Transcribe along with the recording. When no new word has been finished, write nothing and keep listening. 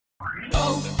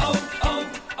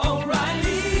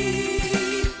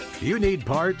O'Reilly. You need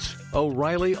parts?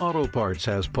 O'Reilly Auto Parts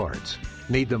has parts.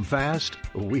 Need them fast?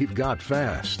 We've got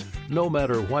fast. No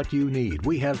matter what you need,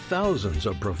 we have thousands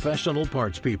of professional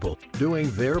parts people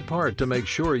doing their part to make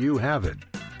sure you have it.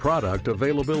 Product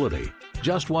availability.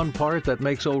 Just one part that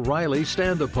makes O'Reilly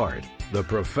stand apart. The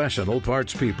professional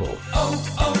parts people.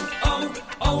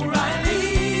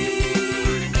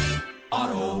 O'Reilly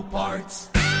Auto Parts.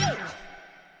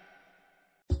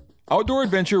 Outdoor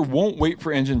adventure won't wait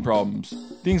for engine problems.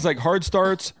 Things like hard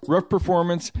starts, rough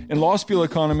performance, and lost fuel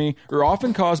economy are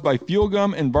often caused by fuel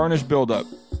gum and varnish buildup.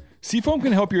 Seafoam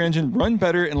can help your engine run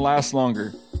better and last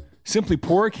longer. Simply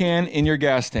pour a can in your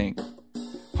gas tank.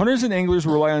 Hunters and anglers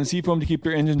rely on Seafoam to keep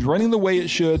their engines running the way it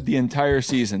should the entire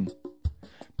season.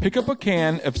 Pick up a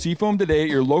can of Seafoam today at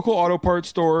your local auto parts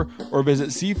store or visit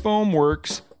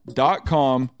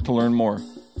seafoamworks.com to learn more.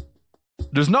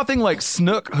 There's nothing like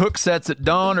snook hook sets at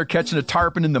dawn or catching a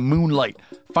tarpon in the moonlight.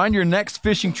 Find your next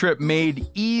fishing trip made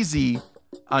easy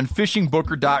on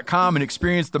fishingbooker.com and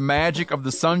experience the magic of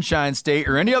the Sunshine State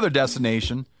or any other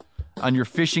destination on your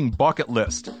fishing bucket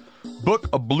list. Book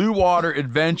a blue water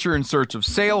adventure in search of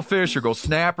sailfish or go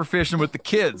snapper fishing with the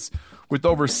kids. With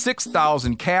over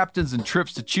 6,000 captains and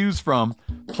trips to choose from,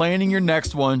 planning your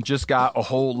next one just got a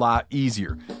whole lot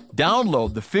easier.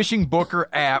 Download the Fishing Booker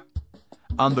app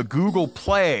on the Google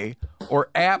Play or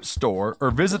App Store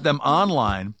or visit them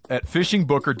online at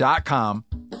fishingbooker.com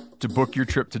to book your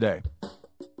trip today.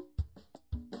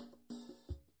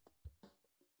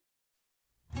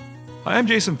 Hi, I'm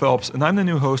Jason Phelps, and I'm the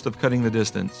new host of Cutting the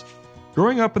Distance.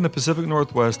 Growing up in the Pacific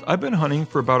Northwest, I've been hunting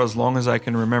for about as long as I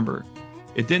can remember.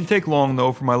 It didn't take long,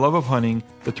 though, for my love of hunting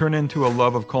to turn into a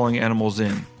love of calling animals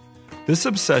in. This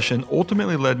obsession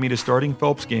ultimately led me to starting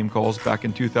Phelps Game Calls back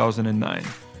in 2009.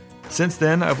 Since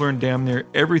then, I've learned damn near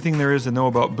everything there is to know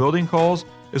about building calls,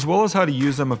 as well as how to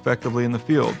use them effectively in the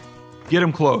field. Get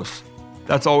them close.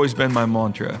 That's always been my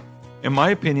mantra. In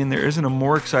my opinion, there isn't a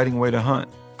more exciting way to hunt.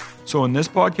 So in this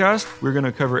podcast, we're going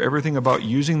to cover everything about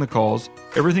using the calls,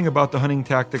 everything about the hunting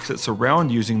tactics that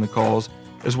surround using the calls,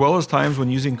 as well as times when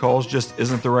using calls just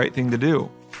isn't the right thing to do.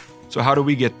 So how do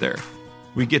we get there?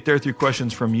 We get there through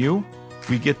questions from you.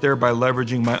 We get there by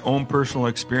leveraging my own personal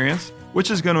experience,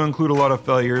 which is going to include a lot of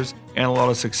failures and a lot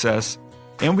of success.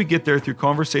 And we get there through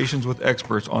conversations with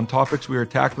experts on topics we are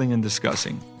tackling and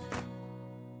discussing.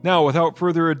 Now, without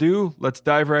further ado, let's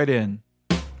dive right in.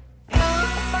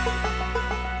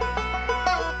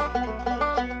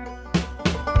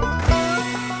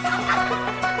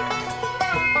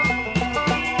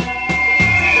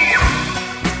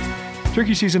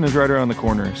 Turkey season is right around the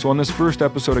corner, so on this first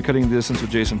episode of Cutting the Distance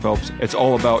with Jason Phelps, it's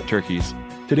all about turkeys.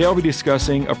 Today I'll be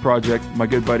discussing a project my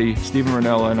good buddy Steven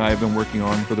Rinella and I have been working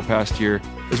on for the past year,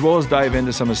 as well as dive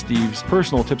into some of Steve's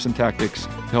personal tips and tactics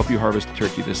to help you harvest a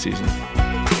turkey this season.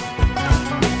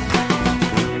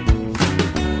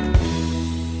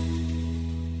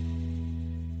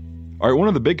 All right, one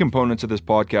of the big components of this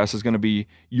podcast is going to be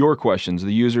your questions,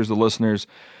 the users, the listeners.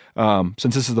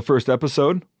 Since this is the first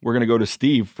episode, we're going to go to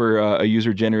Steve for a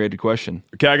user-generated question.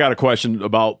 Okay, I got a question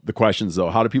about the questions, though.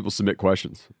 How do people submit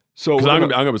questions? So I'm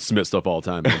going to submit stuff all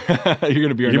the time. You're going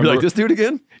to be be like, this dude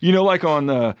again? You know, like on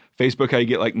Facebook, how you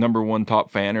get like number one top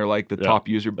fan or like the top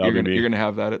user. You're going to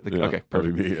have that at the okay,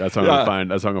 perfect. Me. That's how I'm going to find.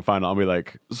 That's how I'm going to find. I'll be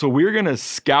like, so we're going to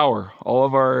scour all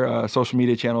of our social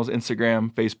media channels,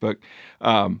 Instagram, Facebook.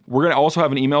 We're going to also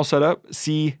have an email set up,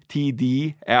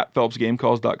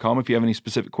 ctd@phelpsgamecalls.com. If you have any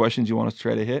specific questions you want us to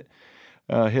try to hit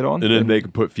on. And then they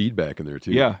can put feedback in there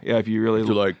too. Yeah. If you really,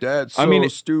 you're like, that's so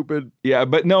stupid. Yeah,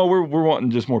 but no, we're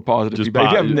wanting just more positive feedback.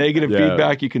 If you have negative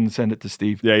feedback, you can send it to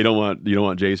Steve. Yeah, you don't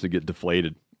want Jason to get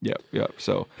deflated. Yeah.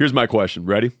 So here's my question.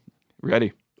 Ready?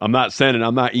 I'm not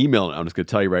emailing. I'm just going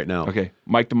to tell you right now. Okay,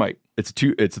 mic to mic. It's a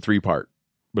 3-part,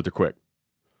 but they're quick.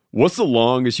 What's the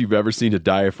longest you've ever seen a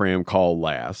diaphragm call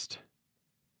last?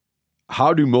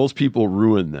 How do most people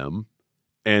ruin them?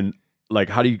 And like,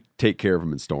 how do you take care of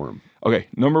them and store them? Okay,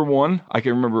 number one, I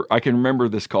can remember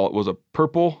this call. It was a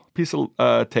purple piece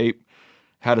of tape,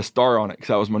 had a star on it because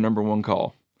that was my number one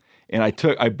call, and I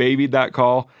babied that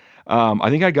call.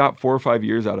 I think I got 4 or 5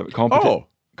 years out of it.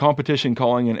 Competition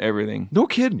calling and everything. No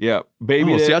kidding. Yeah,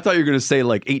 babied it. See, I thought you were going to say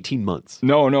like 18 months.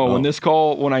 No.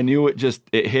 When I knew it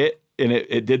hit and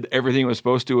it did everything it was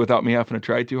supposed to without me having to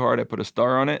try too hard. I put a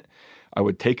star on it. I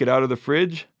would take it out of the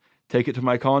fridge, take it to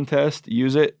my contest,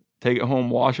 use it, take it home,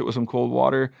 wash it with some cold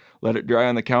water, let it dry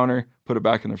on the counter, put it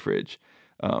back in the fridge.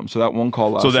 So that one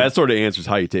call lasted. So that sort of answers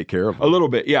how you take care of them. A little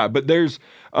bit, yeah. But there's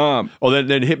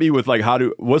then hit me with like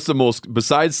what's the most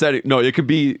besides setting? No, it could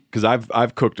be because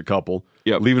I've cooked a couple.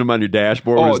 Yep. Leaving them on your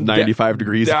dashboard when it's 95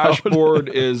 degrees out. Dashboard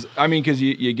is, I mean, because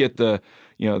you get the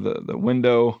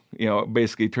window,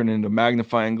 basically turning into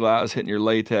magnifying glass, hitting your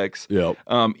latex. Yep.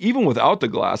 Even without the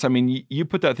glass, I mean, you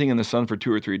put that thing in the sun for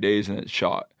 2 or 3 days and it's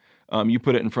shot. You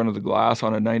put it in front of the glass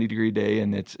on a 90-degree day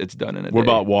and it's done in a day. What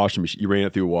about washing machine? You ran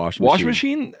it through a washing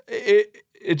machine?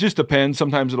 It just depends.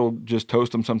 Sometimes it'll just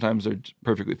toast them. Sometimes they're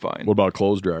perfectly fine. What about a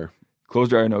clothes dryer? Clothes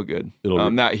dryer, no good.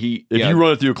 That heat. If you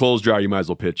run it through a clothes dryer, you might as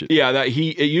well pitch it. Yeah, that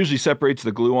heat, it usually separates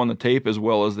the glue on the tape as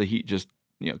well as the heat just,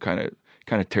 kind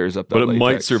of tears up that But it latex.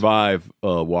 might survive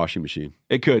a washing machine.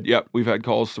 It could, yep. We've had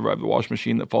calls survive the washing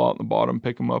machine that fall out in the bottom,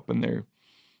 pick them up, and they're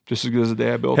just as good as the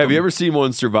day I built them. Have you ever seen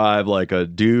one survive like a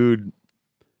dude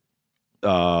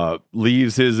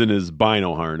leaves his in his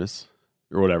bino harness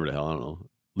or whatever the hell, I don't know.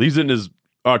 Leaves it in his,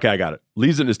 okay, I got it.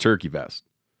 Leaves it in his turkey vest.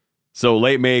 So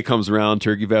late May comes around,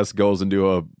 turkey vest goes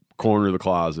into a corner of the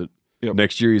closet. Yep.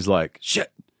 Next year he's like, shit,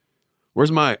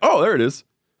 where's my, oh, there it is.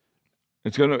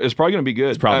 It's probably gonna be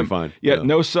good. It's probably fine. Yeah,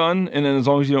 no sun, and then as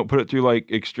long as you don't put it through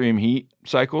like extreme heat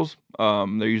cycles,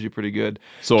 they're usually pretty good.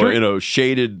 So in a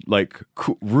shaded like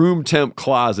room temp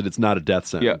closet, it's not a death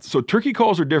sentence. Yeah. So turkey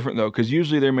calls are different though, because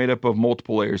usually they're made up of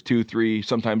multiple layers, 2, 3,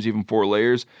 sometimes even 4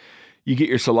 layers. You get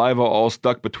your saliva all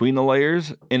stuck between the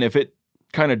layers, and if it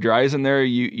kind of dries in there,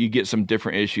 you get some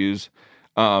different issues.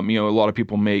 A lot of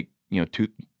people make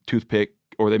toothpick,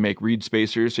 or they make reed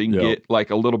spacers, so you can get like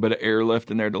a little bit of airlift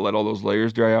in there to let all those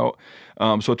layers dry out.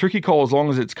 So a turkey call, as long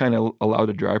as it's kind of allowed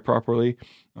to dry properly,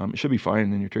 it should be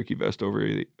fine in your turkey vest over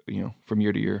from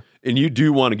year to year. And you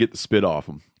do want to get the spit off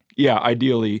them. Yeah,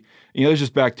 ideally. There's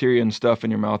just bacteria and stuff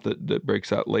in your mouth that breaks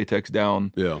that latex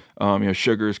down. Yeah.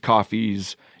 Sugars,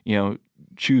 coffees,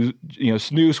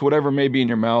 snooze, whatever may be in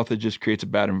your mouth, it just creates a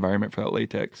bad environment for that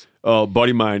latex. Oh,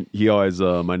 buddy of mine, he always,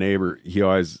 my neighbor, he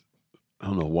always, I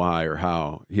don't know why or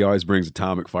how, he always brings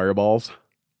atomic fireballs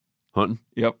hunting.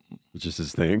 Yep. It's just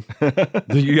his thing.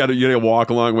 you gotta walk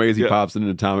a long ways. He pops in an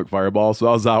atomic fireball. So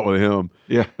I was out with him.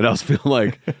 Yeah. And I feel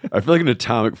like an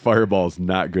atomic fireball is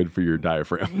not good for your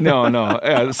diaphragm. No.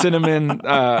 Yeah, cinnamon,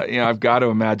 I've got to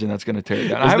imagine that's going to tear it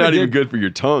down. It's not even good for your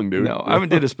tongue, dude. No, I haven't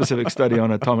did a specific study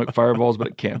on atomic fireballs, but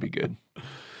it can be good.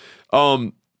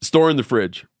 Store in the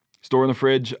fridge.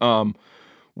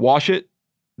 Wash it,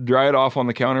 dry it off on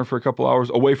the counter for a couple hours,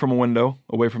 away from a window,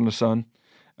 away from the sun.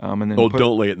 And then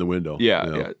don't lay it in the window.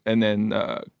 Yeah. And then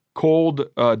cold,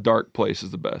 dark place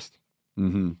is the best.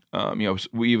 Mm-hmm.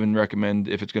 We even recommend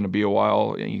if it's going to be a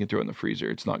while, you can throw it in the freezer.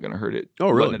 It's not going to hurt it.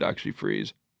 Oh, really? Letting it actually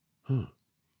freeze.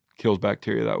 Kills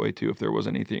bacteria that way too. If there was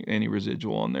any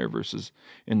residual on there versus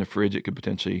in the fridge, it could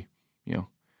potentially,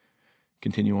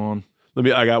 continue on.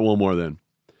 I got one more then.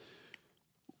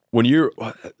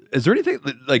 Is there anything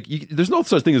like there's no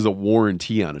such thing as a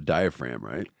warranty on a diaphragm,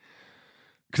 right?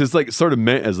 Because it's like sort of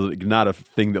meant as like not a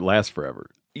thing that lasts forever.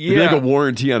 It'd be like a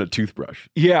warranty on a toothbrush.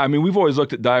 Yeah, I mean, we've always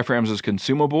looked at diaphragms as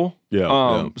consumable.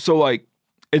 Yeah. So like,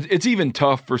 it's even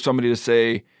tough for somebody to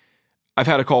say, I've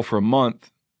had a call for a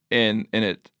month and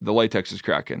the latex is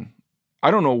cracking.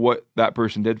 I don't know what that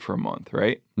person did for a month,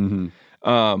 right? Mm-hmm.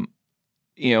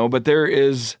 But there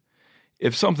is,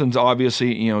 if something's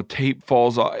obviously, tape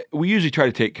falls off, we usually try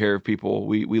to take care of people.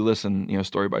 We listen,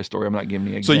 story by story. I'm not giving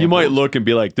you examples. So you might look and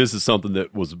be like, this is something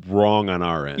that was wrong on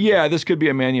our end. Yeah, this could be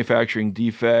a manufacturing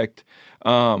defect.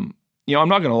 I'm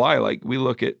not going to lie. Like, we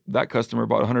look at that customer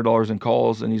about $100 in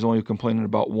calls and he's only complaining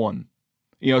about one.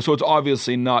 So it's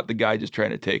obviously not the guy just trying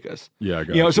to take us. Yeah, I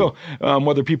got you. So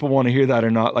whether people want to hear that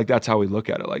or not, like, that's how we look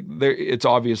at it. Like, it's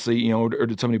obviously, or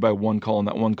did somebody buy one call and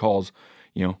that one call's,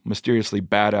 mysteriously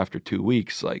bad after 2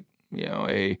 weeks, like,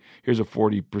 here's a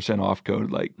 40% off code,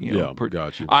 like,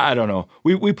 got you. I don't know.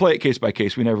 We play it case by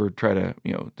case. We never try to,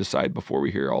 decide before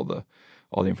we hear all the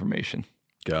information.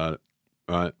 Got it.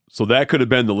 All right. So that could have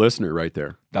been the listener right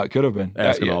there. That could have been.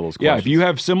 Asking all those questions. Yeah, if you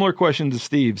have similar questions to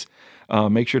Steve's,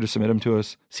 make sure to submit them to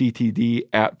us,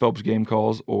 CTD@Phelps Game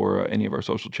Calls, or any of our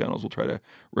social channels. We'll try to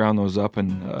round those up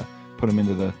and put them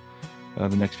into the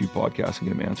next few podcasts and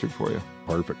get them answered for you.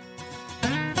 Perfect.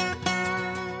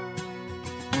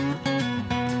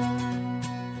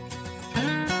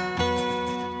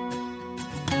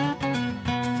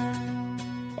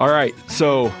 All right,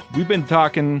 so we've been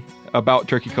talking about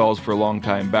turkey calls for a long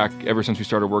time, ever since we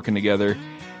started working together.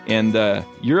 And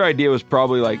your idea was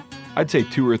probably like, I'd say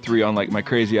 2 or 3 on like my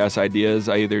crazy ass ideas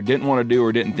I either didn't want to do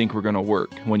or didn't think were going to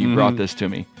work when you brought this to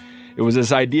me. It was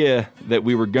this idea that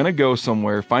we were going to go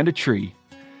somewhere, find a tree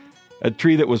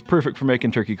that was perfect for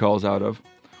making turkey calls out of.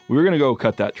 we were going to go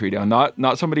cut that tree down,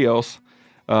 not somebody else,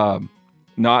 not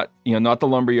the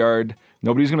lumberyard.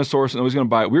 Nobody's going to source it. Nobody's going to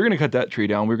buy it. We were going to cut that tree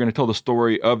down. We were going to tell the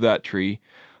story of that tree,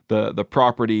 the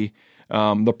property,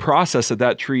 the process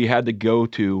that tree had to go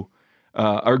to,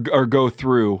 or go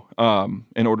through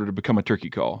in order to become a turkey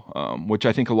call, which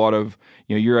I think a lot of,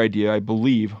 your idea, I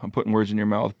believe, I'm putting words in your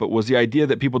mouth, but was the idea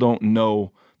that people don't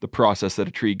know the process that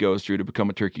a tree goes through to become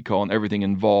a turkey call and everything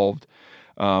involved,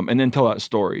 and then tell that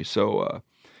story. So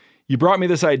you brought me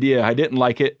this idea. I didn't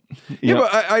like it. But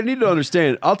I need to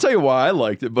understand. I'll tell you why I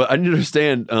liked it, but I need to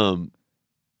understand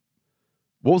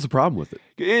what was the problem with it?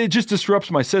 It just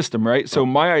disrupts my system, right? So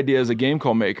my idea as a game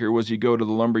call maker was you go to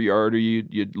the lumber yard or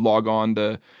you log on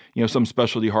to some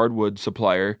specialty hardwood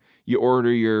supplier. You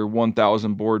order your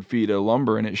 1,000 board feet of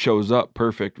lumber and it shows up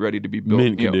perfect, ready to be built.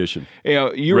 Mint condition.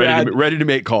 You ready to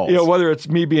make calls. Whether it's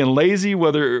me being lazy,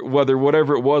 whether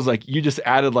whatever it was, like you just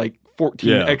added like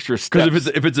 14 extra steps. Because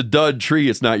if it's a dud tree,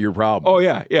 it's not your problem. Oh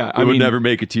yeah. It would never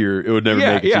make it to your. It would never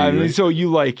make it to you. Yeah. I mean, so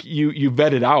you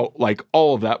vetted out like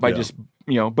all of that by just.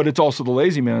 But it's also the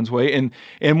lazy man's way. And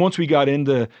once we got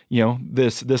into,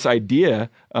 this idea,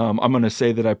 I'm going to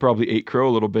say that I probably ate crow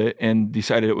a little bit and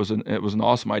decided it was an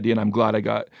awesome idea. And I'm glad I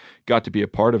got to be a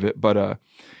part of it. But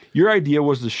your idea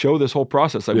was to show this whole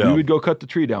process. Like we would go cut the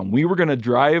tree down. We were going to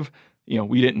drive,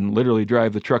 we didn't literally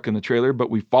drive the truck and the trailer, but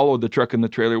we followed the truck and the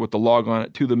trailer with the log on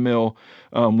it to the mill.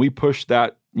 We pushed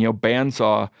that,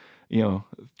 bandsaw,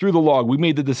 through the log. We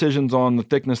made the decisions on the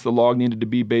thickness the log needed to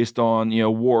be based on,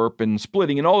 warp and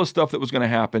splitting and all the stuff that was going to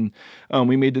happen.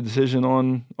 We made the decision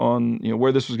on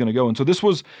where this was going to go. And so this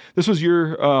was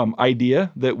your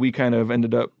idea that we kind of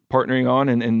ended up partnering on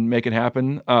and make it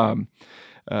happen. And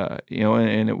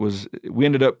it was, we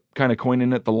ended up kind of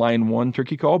coining it the Line 1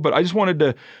 turkey call. But I just wanted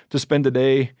to spend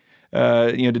today,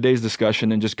 today's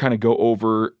discussion and just kind of go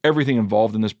over everything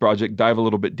involved in this project, dive a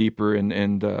little bit deeper and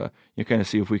kind of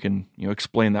see if we can,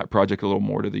 explain that project a little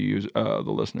more to the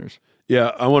listeners.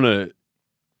 Yeah. I want to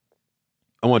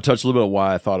touch a little bit on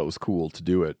why I thought it was cool to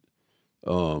do it.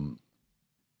 My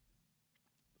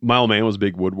old man was a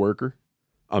big woodworker.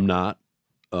 I'm not,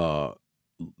 but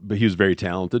he was very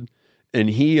talented and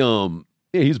he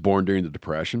was born during the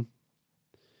Depression.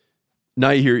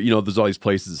 Now you hear, there's all these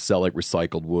places that sell like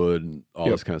recycled wood and all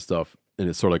this kind of stuff. And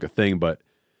it's sort of like a thing. But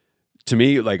to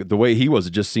me, like the way he was,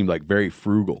 it just seemed like very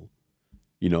frugal.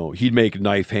 He'd make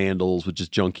knife handles with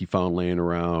just junk he found laying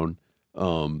around.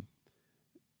 I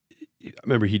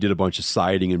remember he did a bunch of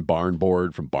siding and barn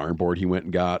board from barn board he went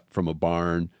and got from a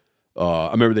barn.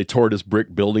 I remember they tore this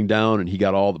brick building down and he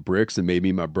got all the bricks and made me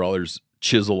and my brothers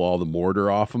chisel all the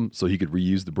mortar off them so he could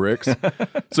reuse the bricks.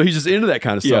 So he's just into that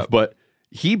kind of stuff. But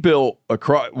he built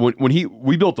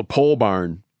we built a pole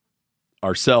barn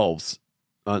ourselves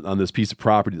on this piece of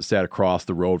property that sat across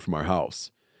the road from our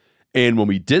house. And when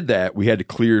we did that, we had to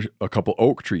clear a couple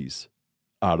oak trees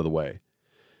out of the way.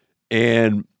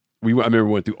 And I remember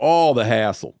we went through all the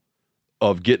hassle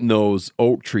of getting those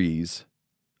oak trees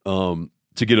to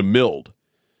get them milled.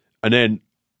 And then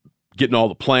getting all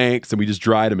the planks, and we just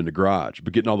dried them in the garage.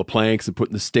 But getting all the planks and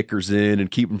putting the stickers in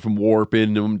and keeping them from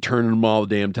warping them, turning them all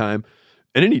the damn time.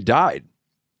 And then he died.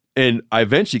 And I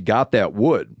eventually got that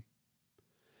wood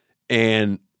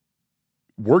and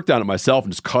worked on it myself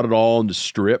and just cut it all into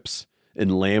strips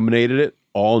and laminated it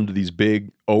all into these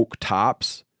big oak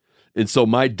tops. And so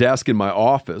my desk in my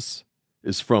office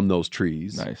is from those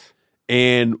trees. Nice.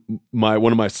 And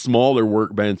one of my smaller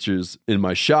workbenches in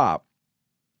my shop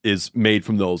is made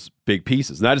from those big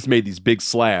pieces. And I just made these big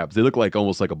slabs. They look like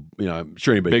almost like I'm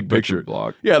sure anybody big can picture butcher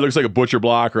block. Yeah, it looks like a butcher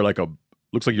block or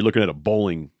looks like you're looking at a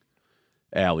bowling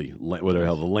alley, whatever the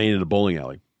hell, the lane in a bowling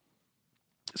alley.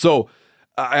 So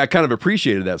I kind of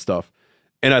appreciated that stuff.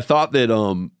 And I thought that,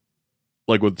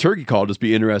 like with Turkey Call, it'd just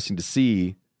be interesting to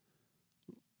see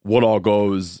what all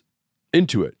goes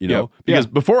into it, Because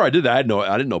before I did that,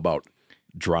 I didn't know about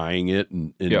drying it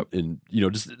and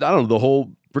just, I don't know, the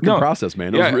whole freaking process,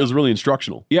 man. It was really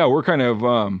instructional. Yeah, we're kind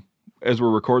of, as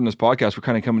we're recording this podcast, we're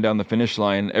kind of coming down the finish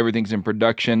line. Everything's in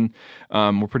production.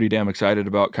 We're pretty damn excited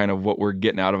about kind of what we're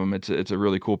getting out of them. It's a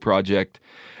really cool project.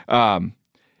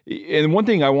 And one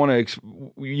thing I want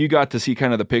to, you got to see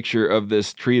kind of the picture of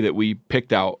this tree that we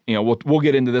picked out. We'll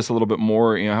get into this a little bit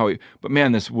more, but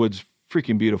man, this wood's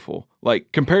freaking beautiful.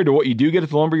 Like compared to what you do get at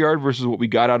the lumberyard versus what we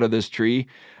got out of this tree.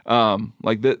 We're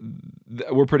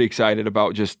pretty excited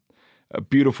about just a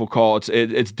beautiful call.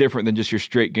 It's different than just your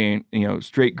straight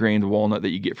grained walnut that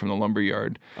you get from the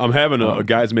lumberyard. I'm having a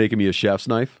guy's making me a chef's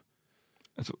knife.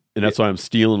 That's why I'm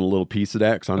stealing a little piece of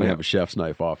that because I'm going to have a chef's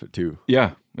knife off it too.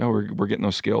 Yeah. No, we're getting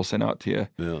those scales sent out to you.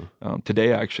 Yeah.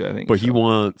 Today, actually, I think. But he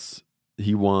wants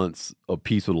he wants a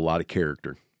piece with a lot of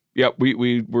character. Yep,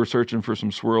 we were searching for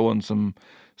some swirl and some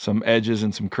edges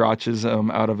and some crotches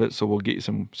out of it, so we'll get you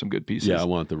some good pieces. Yeah, I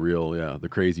want the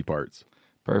crazy parts.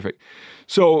 Perfect.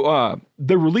 So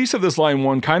the release of this line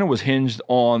 1 kind of was hinged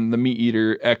on the Meat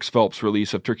Eater X Phelps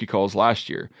release of turkey calls last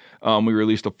year. We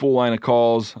released a full line of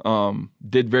calls,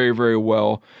 did very, very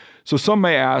well. So some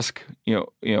may ask,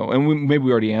 and maybe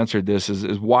we already answered this,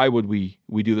 is why would we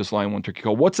do this line 1 turkey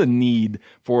call? What's a need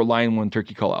for a line 1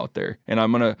 turkey call out there? And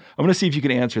I'm gonna see if you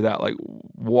can answer that. Like,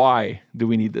 why do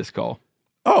we need this call?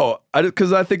 Oh,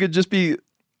 because I think it'd just be,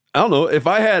 I don't know, if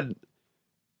I had,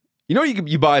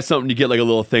 you buy something, you get like a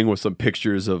little thing with some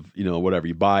pictures of, whatever,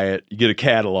 you buy it, you get a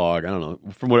catalog, I don't know,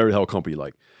 from whatever the hell company you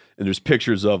like, and there's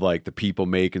pictures of like the people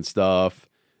making stuff,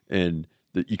 and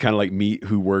you kind of like meet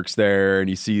who works there, and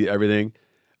you see everything.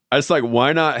 I just like,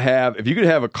 why not have, if you could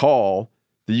have a call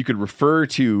that you could refer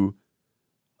to,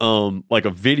 like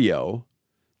a video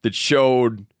that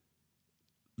showed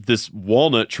this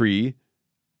walnut tree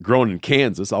grown in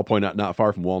Kansas. I'll point out, not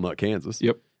far from Walnut, Kansas.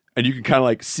 Yep. And you can kind of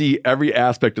like see every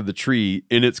aspect of the tree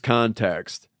in its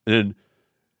context, and then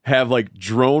have like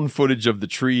drone footage of the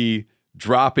tree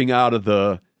dropping out of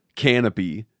the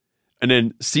canopy, and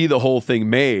then see the whole thing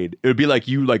made. It would be like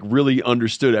you like really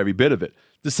understood every bit of it.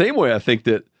 The same way I think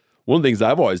that one of the things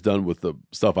I've always done with the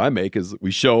stuff I make is we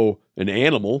show an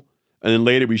animal, and then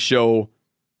later we show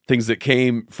things that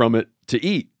came from it to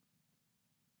eat.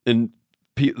 And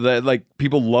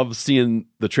people love seeing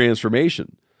the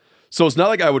transformation. So it's not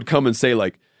like I would come and say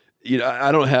like,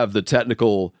 I don't have the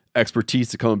technical expertise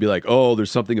to come and be like, oh, there's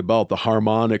something about the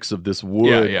harmonics of this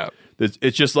wood. Yeah.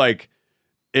 It's just like,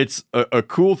 it's a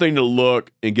cool thing to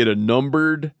look and get a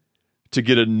numbered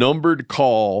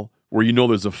call where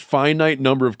there's a finite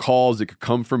number of calls that could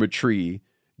come from a tree.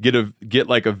 Get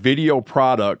like a video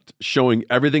product showing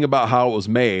everything about how it was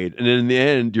made, and then in the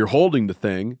end, you're holding the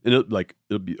thing, and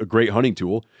it'll be a great hunting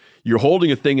tool. You're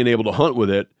holding a thing and able to hunt with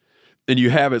it, and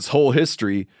you have its whole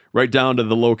history right down to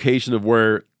the location of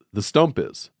where the stump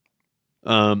is.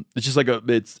 It's just like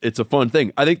it's a fun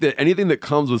thing. I think that anything that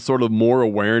comes with sort of more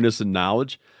awareness and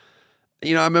knowledge.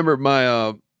 I remember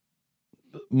my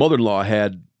mother-in-law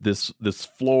had this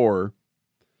floor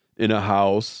in a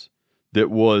house that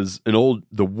was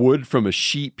the wood from a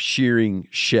sheep shearing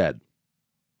shed.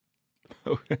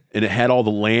 Okay. And it had all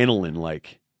the lanolin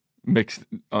like mixed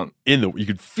on you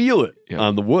could feel it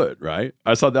on the wood, right?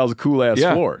 I thought that was a cool ass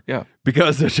floor. Yeah.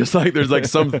 Because it's just like there's like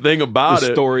something about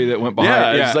the it. story that went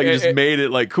behind it. It's like it just made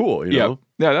it like cool, Yeah,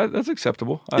 that's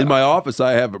acceptable. In my office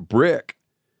I have a brick.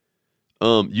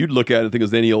 You'd look at it and think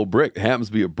it's any old brick. It happens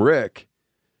to be a brick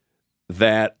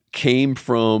that came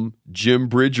from Jim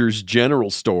Bridger's General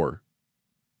Store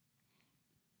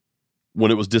when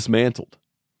it was dismantled.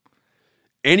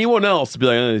 Anyone else would be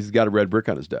like, he's got a red brick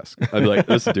on his desk. I'd be like,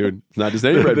 listen, dude, it's not just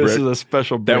any red brick. This is a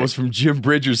special brick. That was from Jim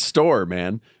Bridger's store,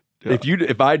 man. Yeah.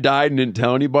 If I died and didn't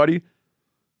tell anybody,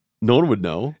 no one would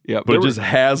know. Yeah, but it just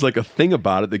has like a thing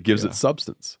about it that gives it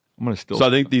substance. I'm gonna So I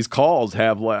think these calls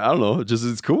have like, I don't know,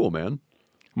 it's cool, man.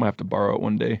 I might have to borrow it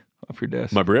one day off your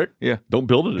desk. My brick? Yeah. Don't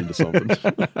build it into something.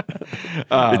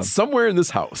 It's somewhere in this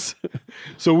house.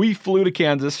 So we flew to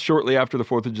Kansas shortly after the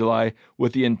 4th of July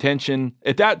with the intention,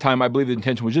 at that time, I believe the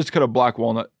intention was just to cut a black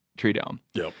walnut tree down.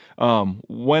 Yep.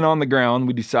 When on the ground,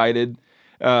 we decided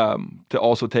to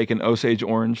also take an Osage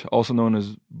orange, also known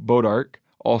as Bodark,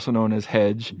 also known as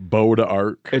hedge.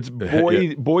 Bodark. It's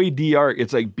Boy-D-Arc.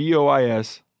 It's like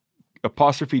B-O-I-S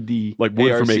apostrophe D. Like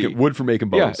wood for making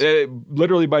bows. Yeah,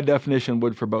 literally by definition,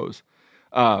 wood for bows.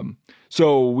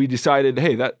 So we decided,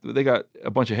 hey, that they got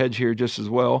a bunch of hedge here just as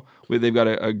well. They've got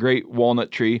a great walnut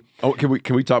tree. Oh, can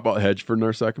we talk about hedge for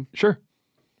another second? Sure.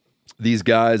 These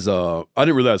guys, I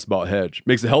didn't realize about hedge.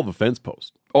 Makes a hell of a fence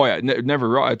post. Oh yeah, never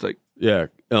raw. It's like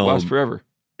lasts forever.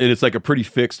 And it's like a pretty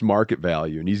fixed market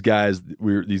value. And these guys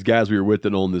we were with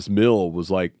that own this mill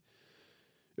was like,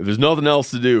 if there's nothing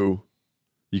else to do,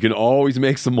 you can always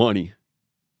make some money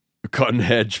cutting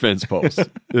hedge fence posts.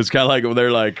 It's kind of like what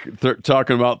they're like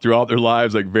talking about throughout their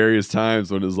lives, like various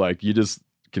times when it's like you just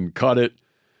can cut it.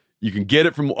 You can get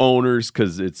it from owners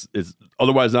because it's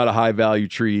otherwise not a high value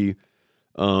tree.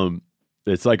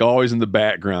 It's like always in the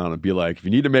background and be like, if you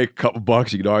need to make a couple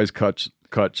bucks, you can always cut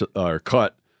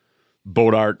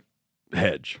Bodark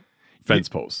hedge fence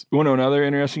posts. You want to know another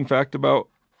interesting fact about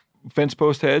fence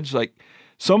post hedge? Like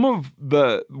some of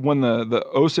when the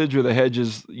Osage or the hedge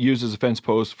is used as a fence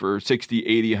post for 60,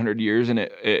 80, 100 years, and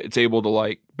it's able to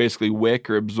like basically wick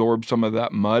or absorb some of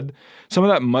that mud. Some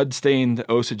of that mud stained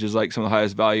Osage is like some of the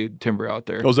highest valued timber out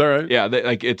there. Oh, is that right? Yeah,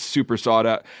 like it's super sought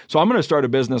out. So I'm going to start a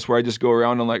business where I just go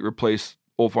around and like replace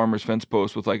Old Farmer's fence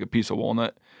post with like a piece of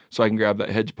walnut, so I can grab that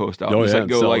hedge post out. Oh, Just yeah, like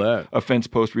go and sell like that. a fence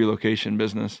post relocation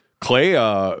business. Clay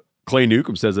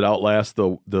Newcomb says it outlasts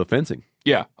the fencing.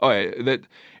 Yeah. Oh, yeah. And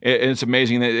it's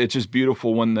amazing that it's just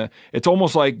beautiful when it's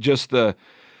almost like just the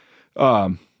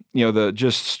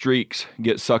just streaks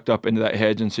get sucked up into that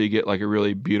hedge, and so you get like a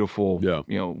really beautiful,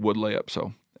 wood layup.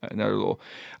 So another little.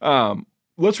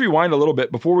 Let's rewind a little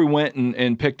bit before we went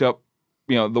and picked up,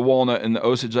 the walnut and the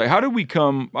Osage. Like, how did we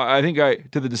come? I think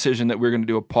to the decision that we're going to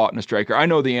do a pot and a striker. I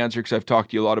know the answer because I've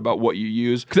talked to you a lot about what you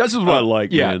use. Because that's just what I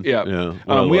like. Yeah, man.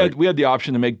 yeah. We had the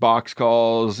option to make box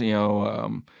calls.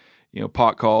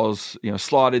 Pot calls.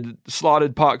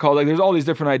 Slotted pot calls. Like, there's all these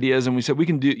different ideas, and we said we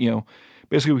can do.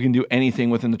 Basically, we can do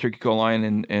anything within the turkey call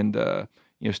line, and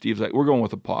Steve's like, we're going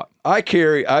with a pot. I've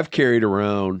carried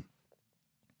around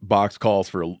box calls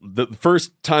for the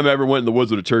first time I ever went in the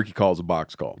woods with a turkey call was a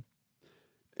box call.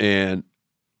 And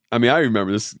I mean, I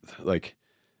remember this, like,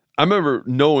 I remember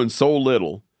knowing so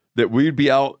little that we'd be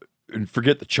out and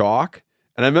forget the chalk.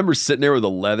 And I remember sitting there with a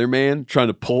Leatherman trying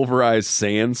to pulverize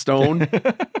sandstone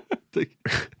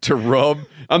to rub.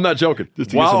 I'm not joking.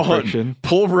 While hunting,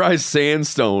 pulverized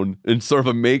sandstone in sort of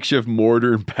a makeshift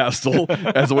mortar and pestle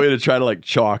as a way to try to like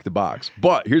chalk the box.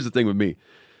 But here's the thing with me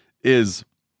is,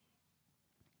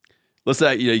 let's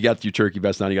say you got your turkey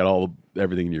vest on, you got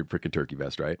everything in your freaking turkey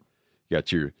vest, right? You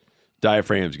got your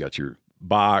diaphragms, you got your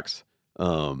box,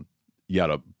 you got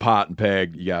a pot and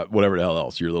peg, you got whatever the hell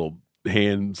else, your little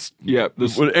hands,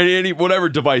 any whatever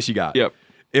device you got. Yep.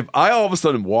 If I all of a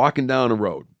sudden walking down a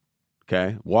road,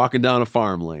 walking down a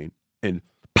farm lane, and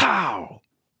pow,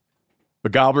 a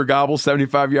gobbler gobble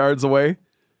 75 yards away,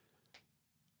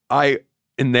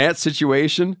 in that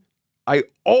situation, I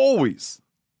always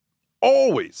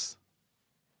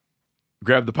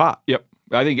grab the pot. Yep.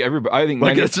 I think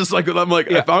it's just like, I'm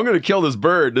like, if I'm going to kill this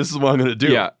bird, this is what I'm going to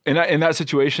do. Yeah. And in that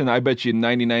situation, I bet you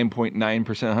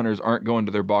 99.9% of hunters aren't going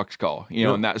to their box call,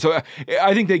 and that. So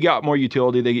I think they got more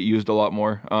utility. They get used a lot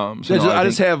more. I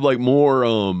just have like more,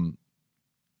 I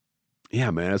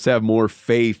just have more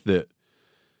faith that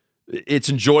it's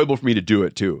enjoyable for me to do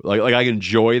it too. Like I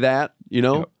enjoy that,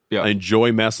 Yeah. I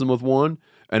enjoy messing with one.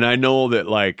 And I know that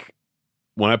like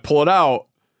when I pull it out,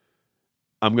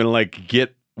 I'm going to like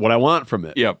get what I want from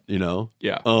it. Yep.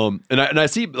 Yeah. And I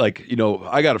see like,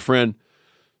 I got a friend,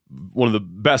 one of the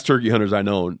best turkey hunters I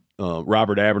know,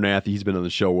 Robert Abernathy. He's been on the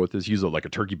show with us. He's like a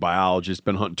turkey biologist,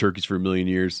 been hunting turkeys for a million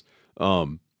years,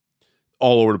 all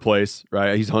over the place,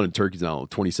 right? He's hunted turkeys now in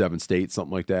 27 states,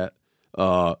 something like that.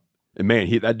 And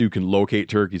man, that dude can locate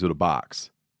turkeys with a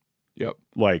box. Yep.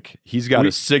 Like he's got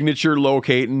a signature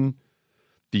locating,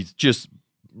 these just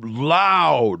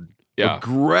loud,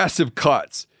 aggressive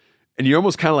cuts. And you're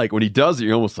almost kind of like, when he does it,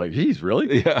 you're almost like, geez,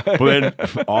 really? Yeah. But then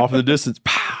off in the distance,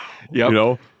 pow,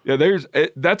 Yeah,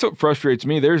 that's what frustrates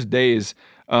me. There's days,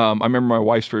 I remember my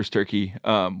wife's first turkey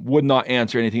would not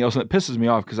answer anything else, and it pisses me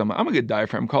off because I'm a good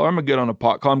diaphragm caller. I'm a good on a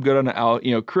pot call. I'm good on an owl,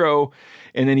 crow.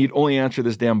 And then he'd only answer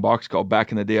this damn box call.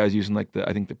 Back in the day, I was using like the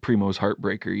Primo's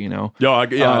Heartbreaker,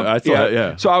 I thought,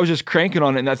 yeah. So I was just cranking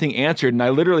on it, and that thing answered, and I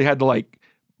literally had to like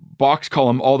box call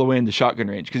him all the way into shotgun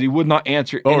range because he would not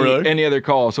answer any other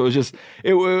call. So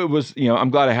it was I'm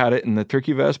glad I had it in the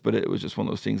turkey vest, but it was just one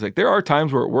of those things. Like there are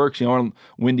times where it works, on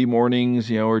windy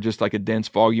mornings, or just like a dense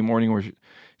foggy morning where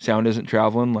sound isn't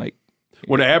traveling. Like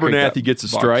when Abernathy gets a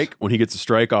strike, when he gets a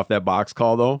strike off that box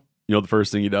call though, the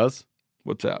first thing he does?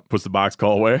 What's that? Puts the box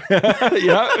call away. It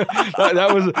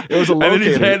was a locator. And then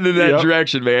he's heading in that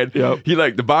direction, man. Yep. He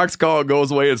like the box call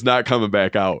goes away, it's not coming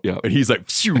back out. Yep. And he's like,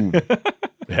 phew,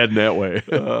 heading that way.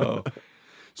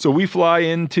 So we fly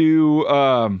into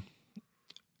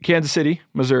Kansas City,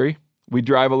 Missouri. We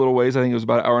drive a little ways. I think it was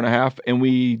about an hour and a half, and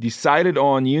we decided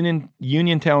on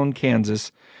Uniontown,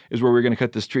 Kansas, is where we're going to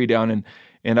cut this tree down.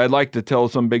 And I'd like to tell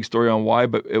some big story on why,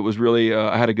 but it was really,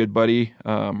 I had a good buddy,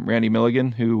 Randy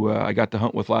Milligan, who I got to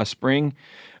hunt with last spring.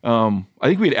 I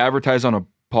think we'd advertised on a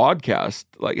podcast,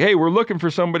 like, hey, we're looking for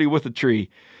somebody with a tree.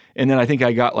 And then I think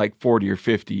I got like 40 or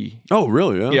 50. Oh,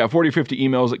 really? Yeah, 40 or 50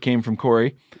 emails that came from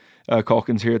Corey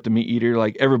Calkins here at the Meat Eater,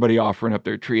 like everybody offering up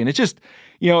their tree. And it's just,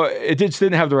 it just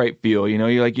didn't have the right feel.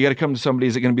 You're like, you got to come to somebody,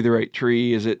 is it going to be the right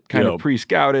tree? Is it kind of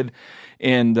pre-scouted?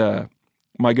 And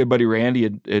my good buddy Randy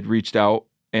had reached out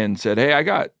and said, hey, I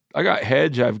got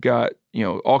hedge. I've got,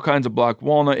 all kinds of black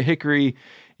walnut, hickory.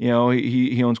 He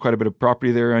owns quite a bit of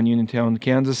property there on Uniontown,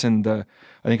 Kansas. And I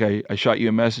think I shot you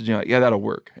a message. And like, yeah, that'll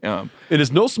work. And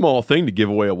it's no small thing to give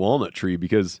away a walnut tree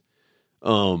because,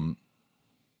 or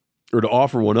to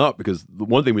offer one up, because the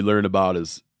one thing we learned about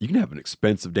is you can have an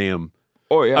expensive damn.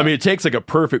 Oh yeah. I mean, it takes like a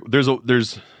perfect. I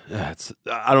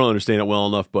don't understand it well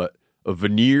enough, but a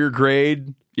veneer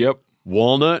grade Yep.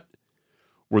 walnut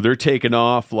where they're taking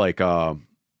off like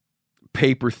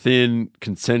paper thin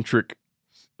concentric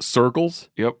circles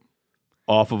Yep.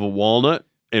 off of a walnut.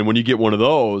 And when you get one of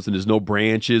those and there's no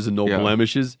branches and no Yeah.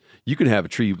 blemishes, you can have a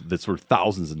tree that's worth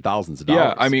thousands and thousands of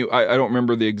dollars. Yeah, I mean, I don't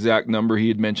remember the exact number he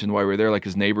had mentioned while we were there. Like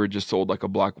his neighbor just sold like a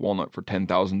black walnut for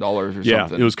 $10,000 or yeah,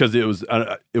 something. it was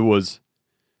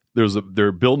because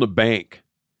they're building a bank,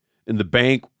 and the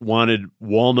bank wanted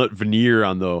walnut veneer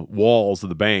on the walls of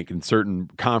the bank in certain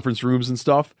conference rooms and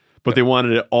stuff, but they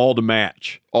wanted it all to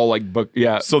match. all like book.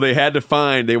 Yeah, So they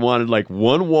wanted like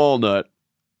one walnut.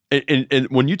 And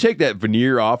when you take that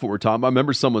veneer off, what we're talking about, I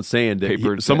remember someone saying that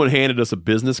Papered someone handed us a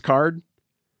business card,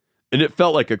 and it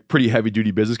felt like a pretty heavy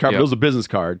duty business card, but Yep. it was a business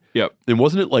card. Yep. And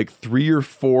wasn't it like 3 or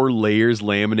 4 layers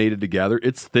laminated together?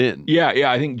 It's thin.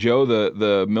 Yeah. I think Joe,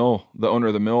 the owner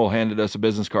of the mill, handed us a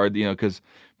business card. Because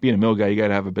being a mill guy, you got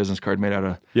to have a business card made out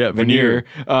of veneer.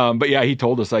 But yeah, he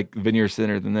told us like veneer's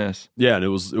thinner than this. Yeah, and it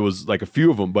was like a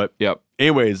few of them. But Yep.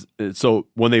 anyways, so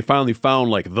when they finally found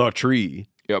like the tree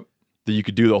Yep. that you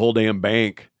could do the whole damn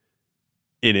bank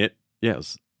in it, yeah, it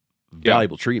was a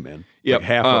valuable tree, man. Yep.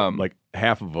 Like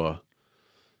half of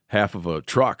a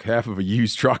truck, half of a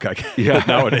used truck, I guess, Yeah.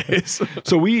 nowadays.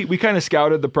 So we kind of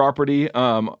scouted the property.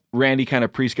 Randy kind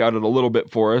of pre-scouted a little bit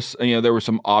for us. And, there were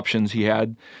some options he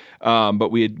had,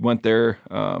 but we had went there,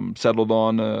 settled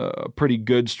on a pretty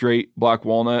good straight black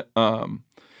walnut.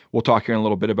 We'll talk here in a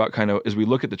little bit about kind of as we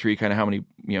look at the tree, kind of how many.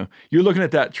 You're looking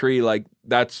at that tree like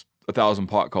that's 1,000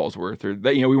 pot calls worth, or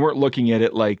that. We weren't looking at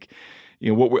it like.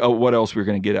 What else we were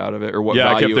going to get out of it, or what Yeah,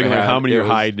 value I kept thinking it like had. how many It are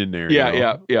was- hiding in there.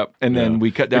 Yeah. And then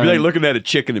we cut down. It'd be like looking at a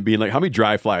chicken and being like, how many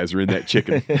dry flies are in that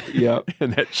chicken? Yeah.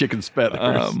 And that chicken's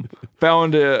feathers.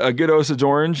 Found a good Osage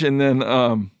orange, and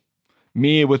then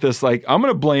me with this like I'm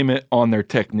gonna blame it on their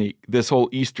technique. This whole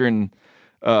Eastern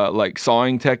like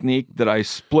sawing technique that I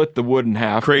split the wood in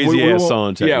half. Crazy We ass won't-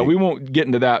 sawing technique. Yeah, we won't get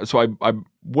into that. So I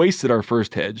wasted our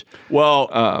first hedge. Well,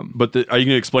 but are you going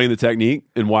to explain the technique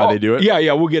and why they do it?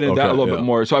 Yeah, we'll get into that a Okay, little yeah. bit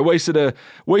more. So I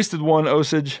wasted one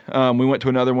Osage. We went to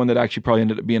another one that actually probably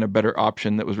ended up being a better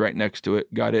option that was right next to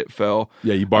it. Got it, fell.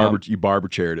 Yeah, you barber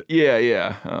chaired it.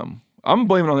 Yeah. I'm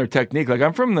blaming on their technique. Like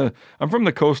I'm from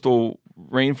the coastal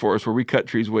rainforest where we cut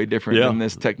trees way different than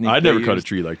this technique. I never they cut a used.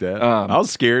 tree like that. I was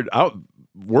scared.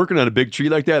 Working on a big tree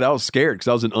like that, I was scared because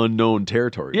I was in unknown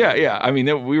territory. Yeah. I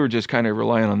mean, we were just kind of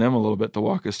relying on them a little bit to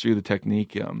walk us through the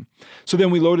technique. So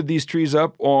then we loaded these trees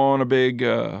up on a big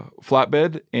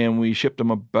flatbed, and we shipped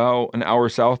them about an hour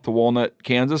south to Walnut,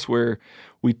 Kansas, where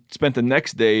we spent the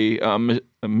next day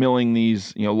milling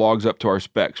these logs up to our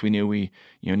specs. We knew we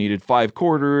needed 5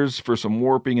 quarters for some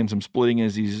warping and some splitting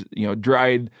as these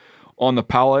dried on the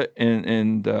pallet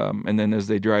and then as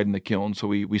they dried in the kiln. So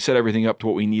we set everything up to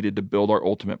what we needed to build our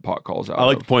ultimate pot calls out I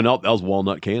like of. to point out that was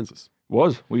Walnut, Kansas.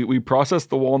 We processed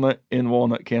the walnut in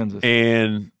Walnut, Kansas.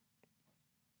 And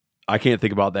I can't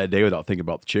think about that day without thinking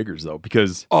about the chiggers, though,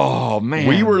 because Oh man,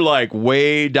 we were like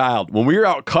way dialed. When we were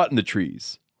out cutting the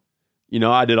trees,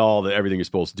 I did everything you're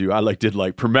supposed to do. I did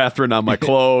permethrin on my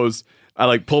clothes.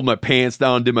 I pulled my pants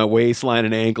down, did my waistline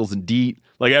and ankles and DEET,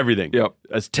 everything. Yep.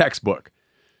 As textbook.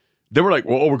 They were like,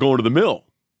 well, we're going to the mill,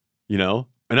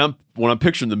 And when I'm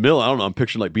picturing the mill, I don't know, I'm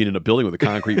picturing being in a building with a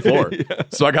concrete floor. Yeah.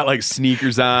 So I got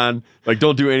sneakers on,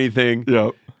 don't do anything.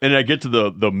 Yep. And I get to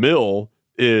the mill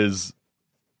is,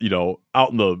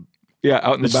 out in the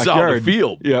out in the it's just backyard. out in the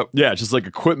field. Yep. Yeah, just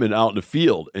equipment out in the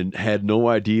field, and had no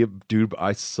idea, dude. But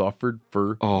I suffered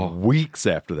for weeks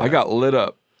after that. I got lit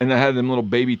up, and I had them little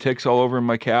baby ticks all over in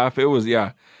my calf. It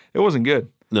wasn't good.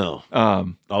 no.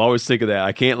 I'll always think of that.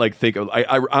 I can't think of. I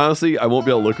honestly, I won't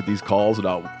be able to look at these calls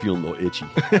without feeling a little itchy.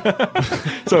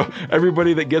 So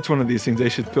everybody that gets one of these things, they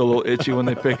should feel a little itchy when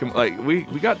they pick them. We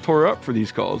got tore up for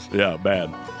these calls. Yeah,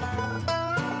 bad.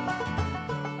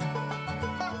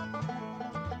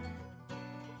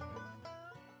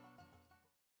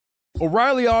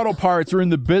 O'Reilly Auto Parts are in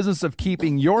the business of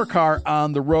keeping your car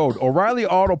on the road. O'Reilly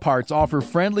Auto Parts offer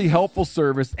friendly, helpful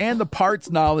service and the parts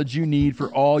knowledge you need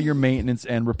for all your maintenance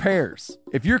and repairs.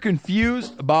 If you're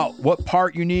confused about what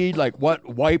part you need, like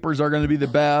what wipers are going to be the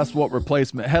best, what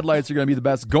replacement headlights are going to be the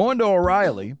best, go into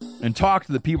O'Reilly and talk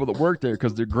to the people that work there,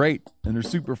 because they're great and they're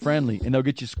super friendly, and they'll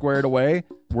get you squared away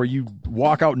where you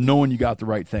walk out knowing you got the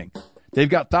right thing. They've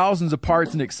got thousands of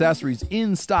parts and accessories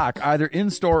in stock, either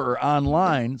in-store or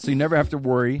online, so you never have to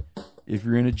worry if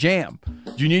you're in a jam.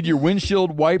 Do you need your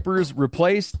windshield wipers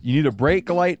replaced? You need a brake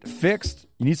light fixed?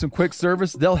 You need some quick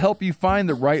service? They'll help you find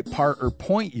the right part or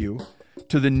point you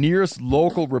to the nearest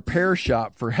local repair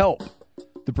shop for help.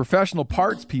 The professional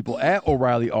parts people at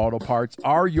O'Reilly Auto Parts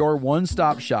are your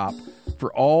one-stop shop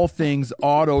for all things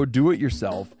auto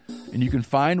do-it-yourself, and you can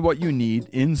find what you need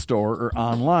in-store or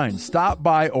online. Stop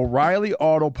by O'Reilly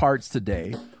Auto Parts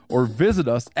today or visit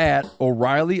us at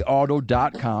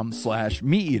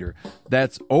O'ReillyAuto.com/MeatEater.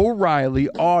 That's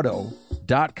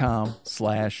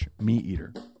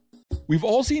O'ReillyAuto.com/MeatEater. We've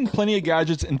all seen plenty of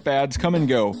gadgets and fads come and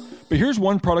go, but here's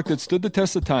one product that stood the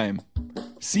test of time: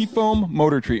 Seafoam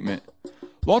Motor Treatment.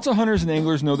 Lots of hunters and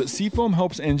anglers know that Seafoam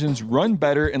helps engines run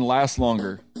better and last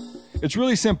longer. It's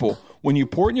really simple. When you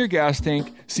pour it in your gas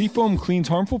tank, Seafoam cleans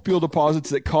harmful fuel deposits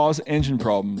that cause engine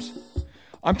problems.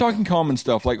 I'm talking common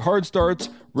stuff like hard starts,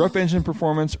 rough engine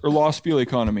performance, or lost fuel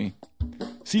economy.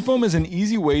 Seafoam is an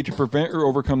easy way to prevent or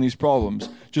overcome these problems.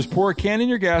 Just pour a can in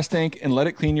your gas tank and let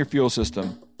it clean your fuel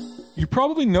system. You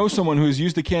probably know someone who has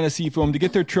used a can of Seafoam to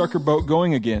get their truck or boat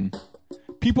going again.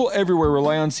 People everywhere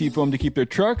rely on Seafoam to keep their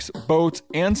trucks, boats,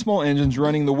 and small engines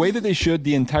running the way that they should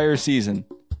the entire season.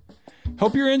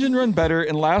 Help your engine run better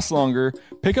and last longer.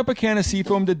 Pick up a can of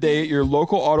Seafoam today at your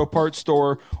local auto parts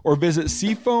store or visit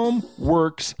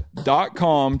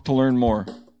SeafoamWorks.com to learn more.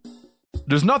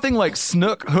 There's nothing like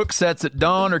snook hook sets at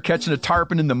dawn or catching a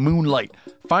tarpon in the moonlight.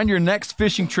 Find your next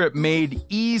fishing trip made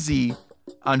easy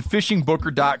on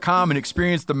fishingbooker.com and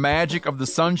experience the magic of the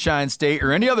Sunshine State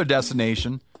or any other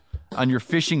destination on your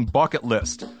fishing bucket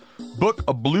list. Book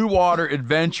a blue water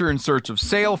adventure in search of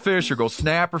sailfish or go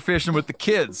snapper fishing with the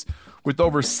kids. With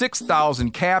over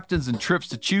 6,000 captains and trips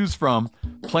to choose from,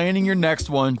 planning your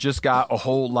next one just got a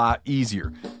whole lot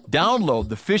easier. Download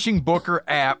the Fishing Booker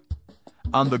app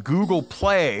on the Google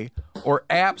Play or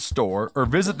App Store or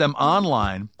visit them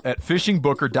online at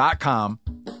fishingbooker.com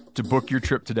to book your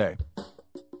trip today.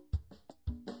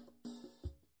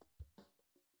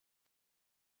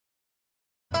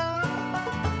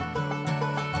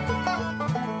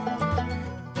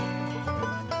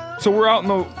 So we're out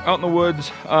in the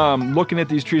woods looking at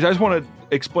these trees. I just want to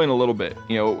explain a little bit.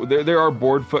 You know, there are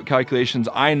board foot calculations.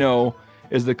 I know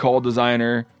as the call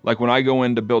designer, like when I go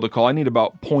in to build a call, I need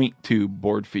about 0.2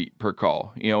 board feet per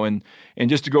call. You know, and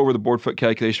just to go over the board foot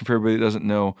calculation for everybody that doesn't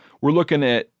know, we're looking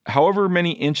at however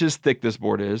many inches thick this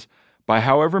board is, by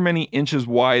however many inches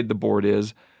wide the board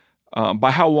is, by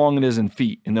how long it is in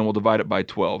feet, and then we'll divide it by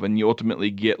 12, and you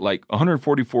ultimately get like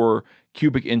 144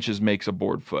 cubic inches makes a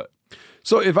board foot.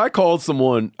 So if I called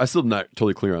someone, I'm still not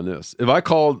totally clear on this. If I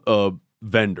called a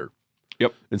vendor,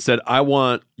 yep, and said, I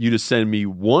want you to send me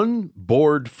 1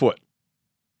 board foot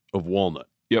of walnut,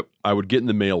 yep, I would get in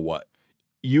the mail what?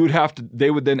 You would have to,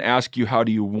 they would then ask you, how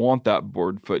do you want that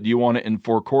board foot? Do you want it in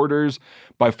 4 quarters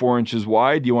by 4 inches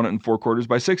wide? Do you want it in 4 quarters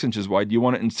by 6 inches wide? Do you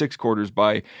want it in 6 quarters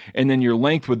by, and then your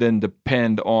length would then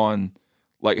depend on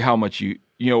like how much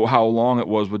how long it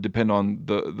was would depend on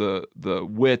the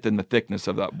width and the thickness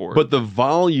of that board. But the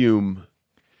volume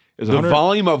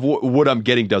of what I'm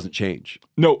getting doesn't change.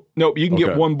 No, you can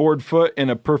get 1 board foot in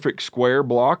a perfect square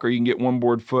block, or you can get 1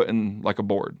 board foot in like a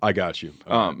board. I got you.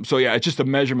 So yeah, it's just a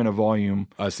measurement of volume.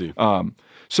 I see.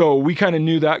 So we kind of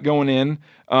knew that going in,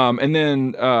 and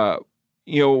then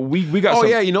we got. Oh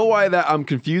yeah, you know why that I'm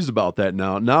confused about that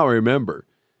now. Now I remember.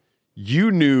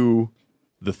 You knew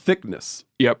the thickness.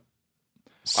 Yep.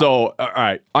 So, all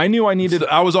right. I knew I needed...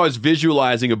 I was always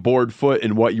visualizing a board foot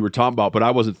and what you were talking about, but I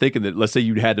wasn't thinking that, let's say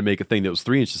you had to make a thing that was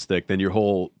 3 inches thick, then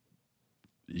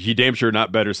he damn sure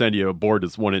not better send you a board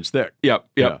that's 1 inch thick. Yep.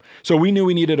 Yeah. So we knew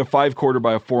we needed a 5 quarter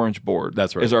by a 4 inch board.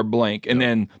 That's right. As our blank. And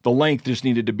then the length just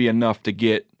needed to be enough to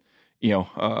get,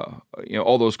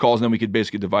 all those calls, and then we could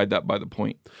basically divide that by the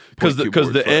point. Because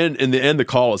in the end, the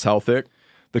call is how thick?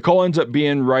 The call ends up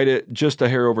being right at just a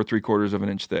hair over 3/4 of an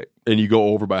inch thick. And you go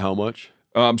over by how much?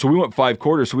 So we went 5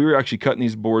 quarters. So we were actually cutting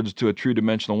these boards to a true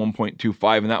dimensional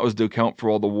 1.25, and that was to account for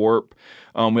all the warp.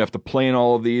 We have to plane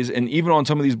all of these, and even on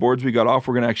some of these boards we got off,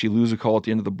 we're going to actually lose a call at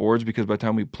the end of the boards because by the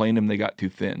time we planed them, they got too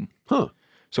thin. Huh.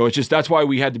 So it's just, that's why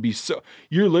we had to be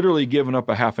you're literally giving up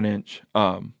a half an inch,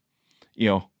 on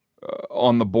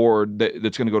the board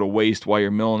that's going to go to waste while you're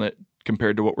milling it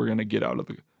compared to what we're going to get out of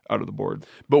the board.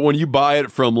 But when you buy it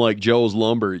from like Joe's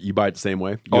Lumber, you buy it the same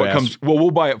way?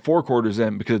 We'll buy it 4 quarters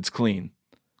in because it's clean.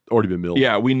 Already been milled.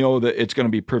 Yeah, we know that it's going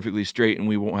to be perfectly straight and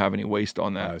we won't have any waste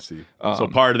on that. I see. So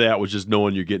part of that was just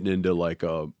knowing you're getting into like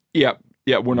a... Yeah,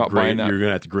 we're not buying that. You're going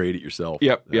to have to grade it yourself.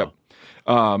 Yep.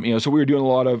 So we were doing a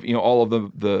lot of, all of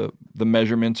the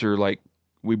measurements, or like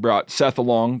we brought Seth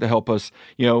along to help us,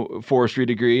 forestry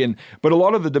degree. But a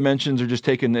lot of the dimensions are just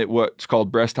taken at what's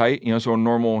called breast height. So a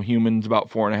normal human's about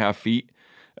 4.5 feet.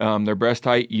 their breast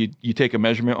height. You take a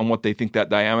measurement on what they think that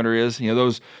diameter is.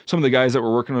 Some of the guys that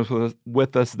were working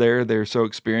with us there, they're so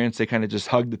experienced. They kind of just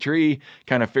hugged the tree,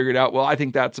 kind of figured out, well, I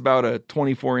think that's about a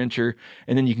 24 incher.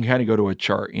 And then you can kind of go to a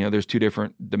chart. There's two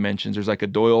different dimensions. There's like a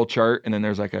Doyle chart, and then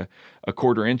there's like a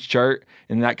 1/4 inch chart.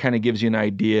 And that kind of gives you an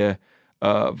idea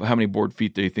of how many board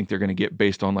feet they think they're going to get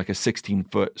based on like a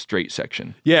 16-foot straight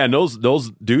section. Yeah, and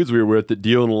those dudes we were with that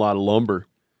deal in a lot of lumber,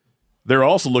 they're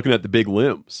also looking at the big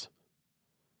limbs.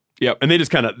 Yep. And they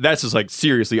just that's just like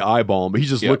seriously eyeballing, but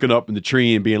he's just looking up in the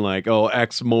tree and being like, oh,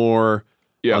 X more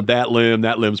on that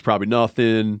limb's probably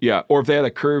nothing. Yeah, or if they had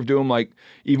a curve to them, like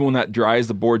even when that dries,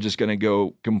 the board's just going to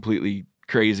go completely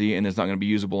crazy and it's not going to be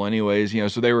usable anyways.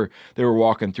 So they were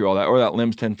walking through all that, or that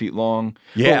limb's 10 feet long.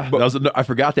 Yeah, I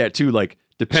forgot that too. Like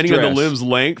depending on the limb's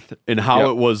length and how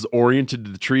it was oriented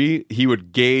to the tree, he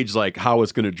would gauge like how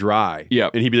it's going to dry. Yeah,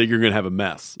 and he'd be like, "You're going to have a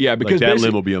mess." Yeah, because that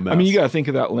limb will be a mess. I mean, you got to think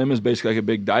of that limb as basically like a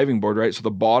big diving board, right? So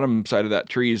the bottom side of that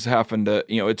tree is having to,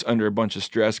 it's under a bunch of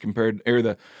stress compared, or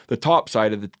the top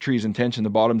side of the tree's in tension, the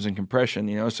bottom's in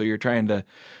compression. So you're trying to,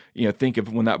 think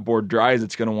of when that board dries,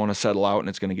 it's going to want to settle out and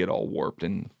it's going to get all warped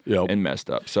and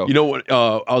messed up. So what?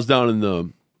 I was down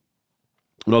when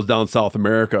I was down in South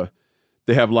America,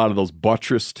 they have a lot of those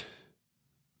buttressed,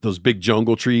 those big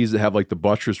jungle trees that have like the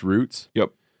buttressed roots.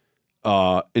 Yep.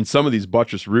 And some of these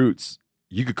buttressed roots,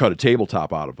 you could cut a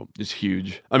tabletop out of them. It's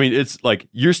huge. I mean, it's like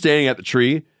you're standing at the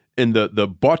tree and the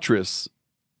buttress,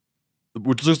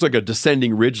 which looks like a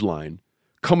descending ridge line,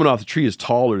 coming off the tree is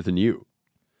taller than you.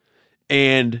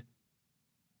 And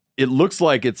it looks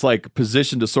like it's like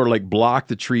positioned to sort of like block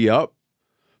the tree up,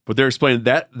 but they're explaining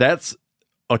that's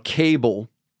a cable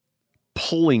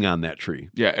pulling on that tree.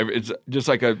 Yeah, it's just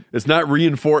like it's not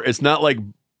reinforced. It's not like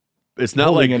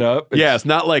pulling it up. It's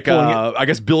not like I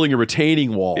guess building a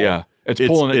retaining wall. Yeah, it's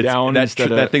pulling it down.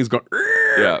 That thing's going.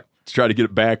 Yeah, to try to get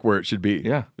it back where it should be.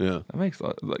 Yeah. That makes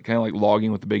kind of like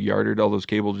logging with the big yarder. All those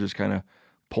cables just kind of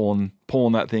pulling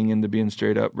that thing into being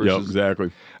straight up. Versus,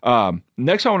 exactly.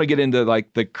 Next, I want to get into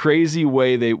like the crazy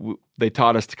way they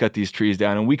taught us to cut these trees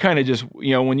down, and we kind of just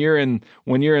when you're in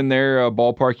their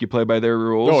ballpark, you play by their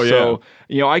rules. Oh yeah.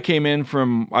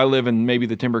 So I live in maybe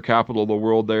the timber capital of the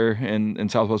world there in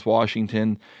Southwest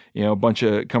Washington.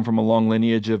 Come from a long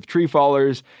lineage of tree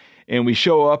fallers. And we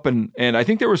show up, and I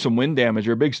think there was some wind damage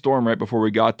or a big storm right before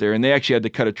we got there, and they actually had to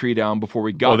cut a tree down before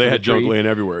we got. Oh, they had junk laying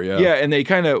everywhere. Yeah. Yeah, and they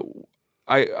kind of.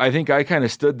 I think I kind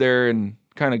of stood there and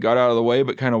kind of got out of the way,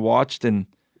 but kind of watched and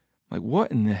like, what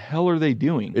in the hell are they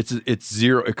doing? It's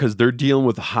zero because they're dealing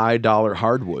with high dollar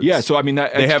hardwoods. Yeah, so I mean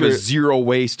that they have a zero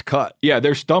waste cut. Yeah,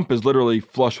 their stump is literally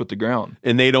flush with the ground,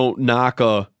 and they don't knock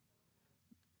a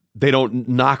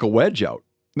wedge out.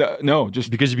 No,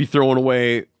 just because you'd be throwing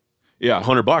away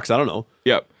 $100. I don't know.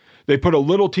 Yep. They put a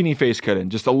little teeny face cut in,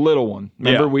 just a little one.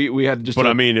 Remember, we had just. But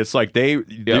I mean, it's like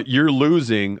you're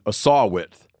losing a saw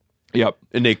width. Yep.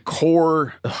 And they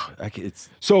core. It's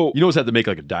so you always have to make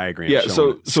like a diagram. Yeah.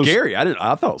 So scary. I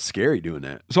thought it was scary doing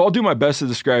that. So I'll do my best to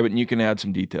describe it, and you can add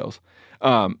some details.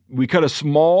 We cut a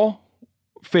small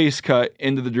face cut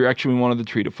into the direction we wanted the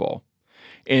tree to fall.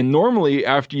 And normally,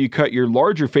 after you cut your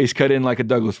larger face cut in like a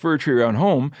Douglas fir tree around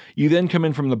home, you then come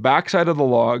in from the backside of the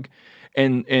log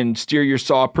and steer your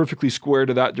saw perfectly square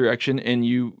to that direction, and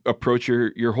you approach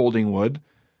your holding wood.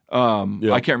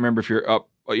 I can't remember if you're up,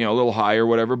 a little high or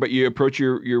whatever, but you approach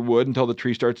your wood until the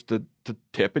tree starts to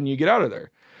tip, and you get out of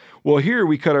there. Well, here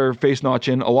we cut our face notch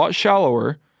in a lot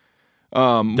shallower.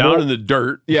 Down in the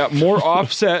dirt. Yeah, more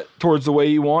offset towards the way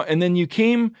you want. And then you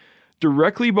came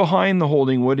directly behind the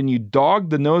holding wood and you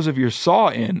dogged the nose of your saw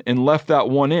in and left that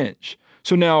 1 inch.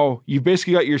 So now you've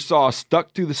basically got your saw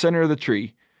stuck through the center of the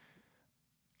tree,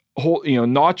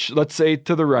 notch, let's say,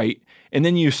 to the right, and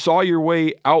then you saw your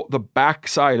way out the back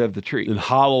side of the tree. And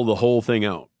hollow the whole thing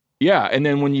out. Yeah, and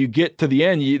then when you get to the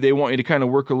end, they want you to kind of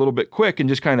work a little bit quick and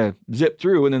just kind of zip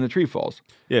through, and then the tree falls.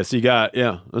 Yeah, so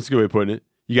that's a good way of putting it.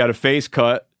 You got a face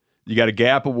cut, you got a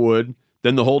gap of wood,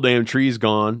 then the whole damn tree's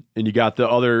gone, and you got the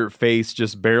other face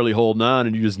just barely holding on,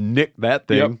 and you just nick that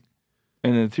thing. Yep.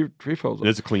 And then the tree falls off.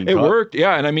 It's a clean cut. It worked,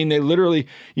 yeah, and I mean, they literally,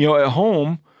 at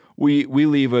home, we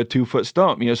leave a 2-foot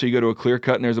stump, so you go to a clear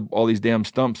cut and there's all these damn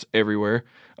stumps everywhere.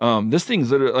 This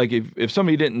thing's literally like if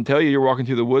somebody didn't tell you you're walking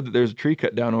through the wood that there's a tree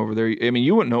cut down over there, I mean,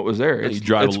 you wouldn't know it was there. You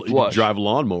drive a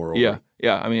lawnmower over.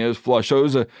 Yeah. I mean, it was flush. So it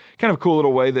was a kind of cool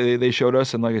little way that they showed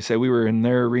us. And like I said, we were in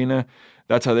their arena.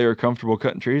 That's how they were comfortable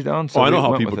cutting trees down. So I know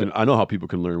how people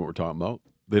can learn what we're talking about.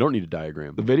 They don't need a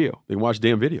diagram. The video. They can watch the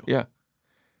damn video. Yeah.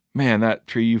 Man, that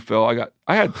tree you fell.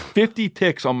 I had 50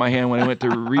 ticks on my hand when I went to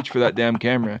reach for that damn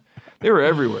camera. They were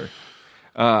everywhere.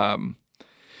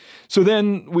 So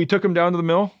then we took them down to the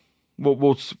mill.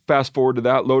 we'll fast forward to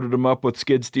that. Loaded them up with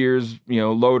skid steers,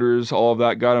 loaders, all of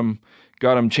that. Got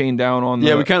them chained down on the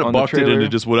Yeah, we kind of on bucked the it trailer. into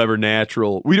just whatever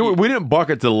natural. We didn't buck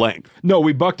it to length. No,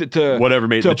 we bucked it to Whatever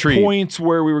made to the tree. points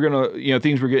where we were gonna,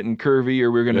 things were getting curvy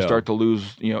or we were gonna Yeah. start to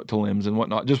lose, to limbs and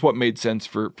whatnot. Just what made sense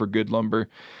for good lumber.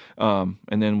 And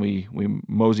then we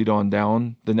moseyed on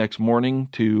down the next morning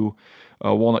to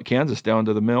Walnut, Kansas, down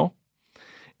to the mill.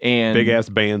 And Big ass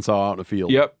bandsaw out in the field.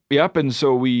 Yep. And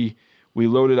so we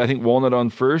loaded, I think, Walnut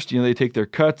on first. They take their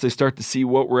cuts. They start to see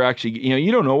what we're actually,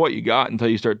 you don't know what you got until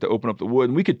you start to open up the wood.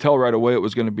 And we could tell right away it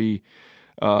was going to be,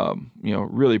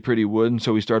 really pretty wood. And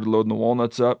so we started loading the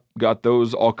walnuts up, got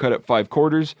those all cut at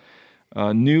 5/4.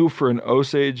 New for an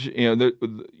Osage,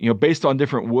 based on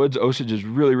different woods, Osage is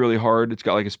really, really hard. It's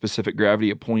got like a specific gravity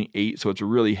of 0.8, so it's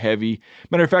really heavy.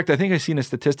 Matter of fact, I think I seen a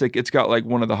statistic. It's got like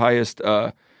one of the highest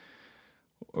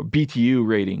BTU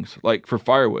ratings, like for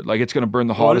firewood. Like it's going to burn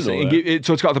the hottest. know And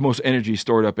so it's got the most energy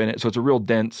stored up in it. So it's a real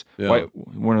dense. Yeah.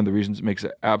 One of the reasons it makes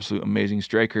an absolute amazing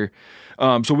striker.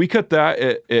 So we cut that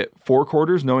at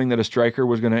 4/4, knowing that a striker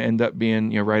was going to end up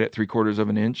being right at 3/4 of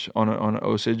an inch on an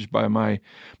Osage by my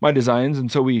designs. And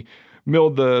so we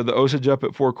milled the Osage up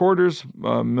at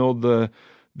 4/4, milled the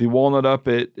walnut up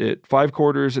at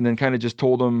 5/4, and then kind of just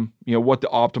told them what the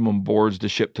optimum boards to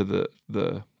ship to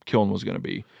the kiln was going to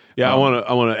be. Yeah, I want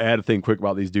to add a thing quick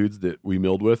about these dudes that we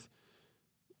milled with.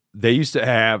 They used to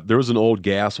have, there was an old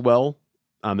gas well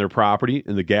on their property,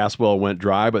 and the gas well went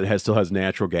dry, but it still has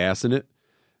natural gas in it.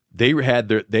 They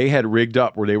had rigged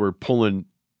up where they were pulling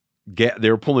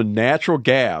natural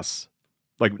gas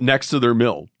like next to their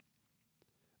mill,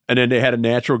 and then they had a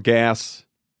natural gas,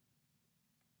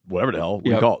 whatever the hell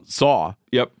we call it, saw.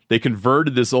 Yep. They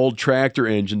converted this old tractor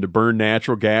engine to burn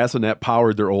natural gas, and that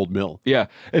powered their old mill. Yeah.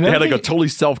 And They had like a totally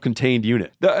self-contained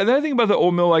unit. The other thing about the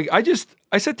old mill, like I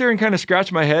sit there and kind of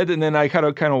scratch my head, and then I kind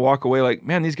of walk away like,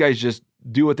 man, these guys just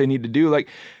do what they need to do. Like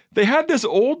they had this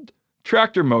old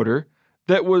tractor motor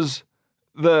that was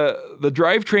the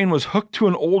drivetrain was hooked to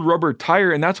an old rubber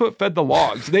tire, and that's what fed the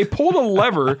logs. They pulled a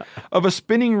lever of a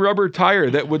spinning rubber tire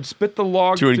that would spit the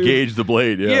log To engage the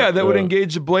blade, that would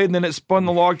engage the blade, and then it spun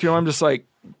the log through. I'm just like,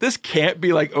 this can't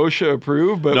be like OSHA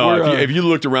approved. But No, if you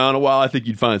looked around a while, I think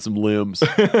you'd find some limbs.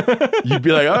 You'd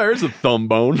be like, oh, there's a thumb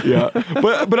bone. Yeah,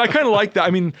 but I kind of like that. I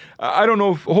mean, I don't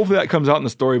know if hopefully that comes out in the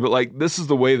story, but like this is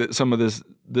the way that some of this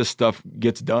stuff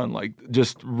gets done. Like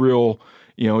just real,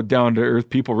 down to earth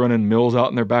people running mills out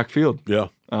in their back field. Yeah.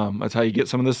 That's how you get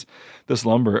some of this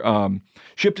lumber.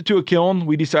 Shipped it to a kiln.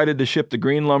 We decided to ship the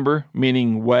green lumber,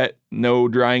 meaning wet, no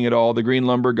drying at all. The green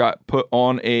lumber got put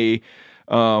on a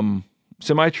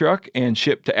semi-truck and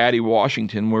shipped to Addy,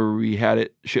 Washington, where we had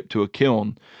it shipped to a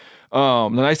kiln. The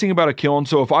nice thing about a kiln,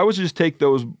 so if I was to just take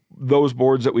those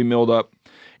boards that we milled up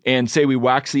and say we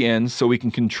wax the ends so we can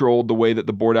control the way that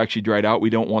the board actually dried out. We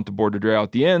don't want the board to dry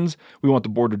out the ends. We want the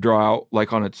board to dry out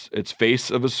like on its face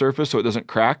of a surface so it doesn't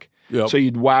crack. Yep. So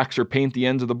you'd wax or paint the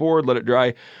ends of the board, let it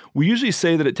dry. We usually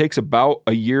say that it takes about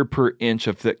a year per inch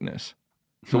of thickness.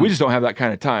 So we just don't have that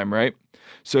kind of time, right?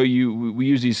 So we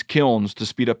use these kilns to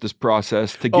speed up this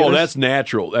process to get that's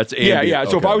natural. That's ambient. Yeah.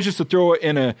 So if Okay. I was just to throw it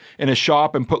in a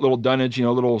shop and put little dunnage,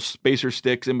 little spacer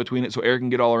sticks in between it so air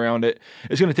can get all around it,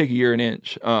 it's going to take a year an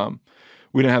inch.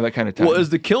 We don't have that kind of time. Well, is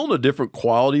the kiln a different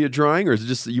quality of drying, or is it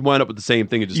just you wind up with the same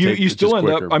thing? It just you still end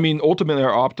quicker? up. I mean, ultimately,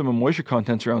 our optimum moisture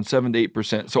content's around 7 to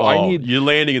 8%. So I need you're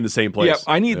landing in the same place. Yeah,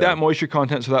 I need that moisture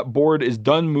content so that board is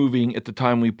done moving at the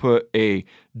time we put a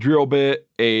drill bit,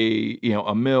 a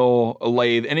mill, a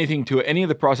lathe, anything to it. Any of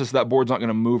the process, that board's not going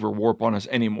to move or warp on us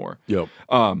anymore. Yep.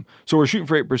 So we're shooting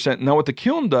for 8%. Now what the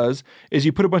kiln does is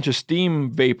you put a bunch of steam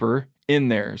vapor in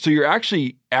there. So you're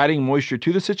actually adding moisture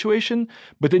to the situation,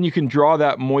 but then you can draw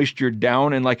that moisture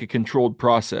down in like a controlled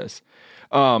process.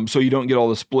 So you don't get all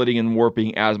the splitting and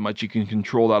warping as much. You can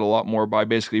control that a lot more by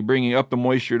basically bringing up the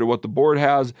moisture to what the board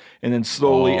has and then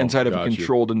slowly inside of a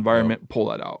controlled environment, pull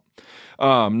that out.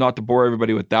 Not to bore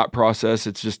everybody with that process.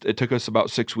 It took us about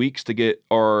 6 weeks to get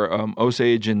our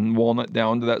Osage and walnut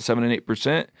down to that 7 and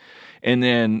 8%. And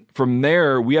then from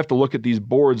there, we have to look at these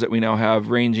boards that we now have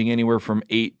ranging anywhere from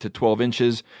 8 to 12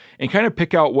 inches and kind of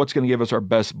pick out what's going to give us our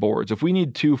best boards. If we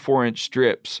need 2 4-inch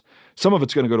strips, some of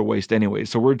it's going to go to waste anyway.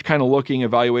 So we're kind of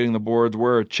evaluating the boards,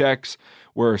 where are checks,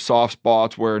 where are soft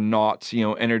spots, where are knots,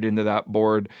 entered into that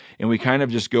board. And we kind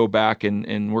of just go back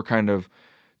and we're kind of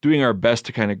doing our best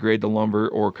to kind of grade the lumber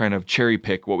or kind of cherry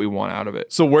pick what we want out of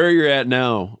it. So where you're at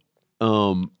now,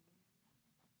 how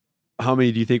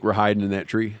many do you think we're hiding in that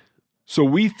tree? So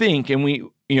we think, and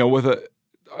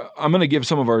I'm going to give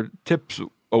some of our tips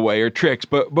away or tricks,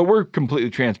 but we're completely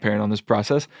transparent on this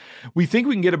process. We think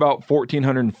we can get about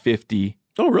 1,450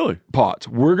 Oh, really? pots.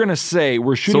 We're going to say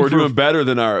we're shooting So we're for doing better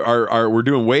than our we're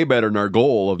doing way better than our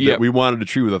goal of that Yep. we wanted a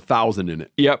tree with 1,000 in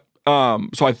it. Yep.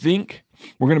 So I think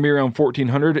we're going to be around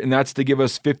 1,400, and that's to give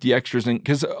us 50 extras. And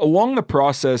because along the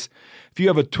process, if you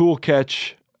have a tool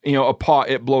catch, a pot,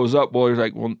 it blows up. Well, you're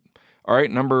like, well, all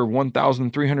right, number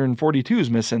 1,342 is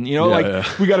missing. We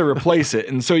got to replace it.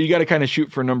 And so you got to kind of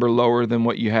shoot for a number lower than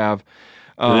what you have.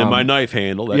 And then my knife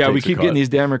handle. That We takes a keep cut. getting these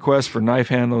damn requests for knife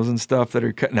handles and stuff that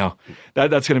are cut. No,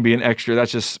 that's going to be an extra.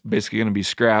 That's just basically going to be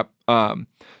scrap. So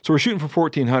we're shooting for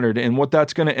 1,400, and what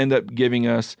that's going to end up giving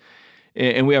us,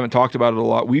 and we haven't talked about it a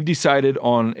lot, we've decided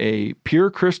on a pure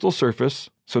crystal surface,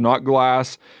 so not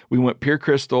glass. We went pure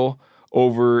crystal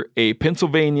over a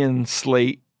Pennsylvania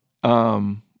slate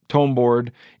tone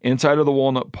board inside of the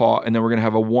walnut pot, and then we're going to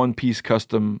have a one-piece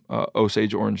custom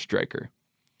Osage orange striker.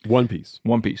 One piece.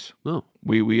 One piece. Oh.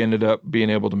 We ended up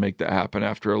being able to make that happen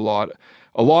after a lot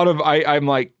of I'm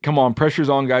like, come on, pressure's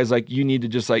on, guys. Like, you need to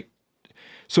just like.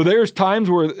 So there's times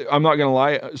where I'm not gonna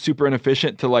lie, super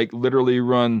inefficient to like literally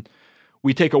run.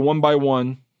 We take a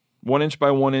 1x1, 1 inch by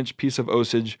 1 inch piece of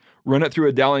Osage, run it through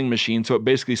a doweling machine, so it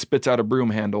basically spits out a broom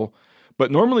handle.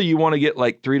 But normally you want to get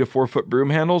like 3 to 4 foot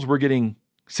broom handles. We're getting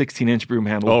 16-inch broom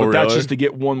handles, Oh, but that's really? just to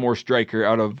get one more striker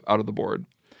out of the board.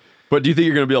 But do you think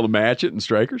you're going to be able to match it in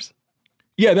strikers?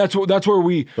 Yeah, that's where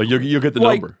we. Like you'll get the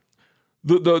Like, number.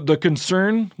 The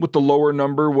concern with the lower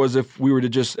number was if we were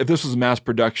to if this was mass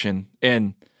production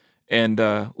and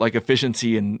like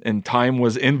efficiency and time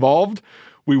was involved,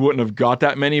 we wouldn't have got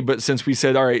that many. But since we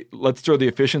said, all right, let's throw the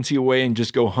efficiency away and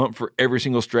just go hunt for every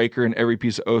single striker and every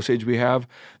piece of Osage we have,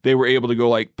 they were able to go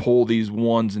like pull these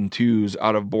 1s and 2s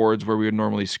out of boards where we would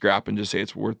normally scrap and just say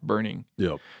it's worth burning.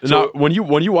 Yep. So- Now, when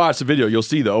you watch the video, you'll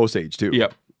see the Osage too.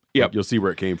 Yep. You'll see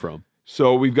where it came from.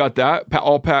 So we've got that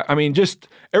all packed. I mean, just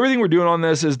everything we're doing on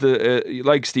this is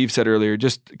like Steve said earlier,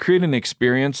 just create an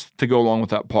experience to go along with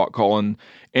that pot call. And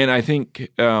I think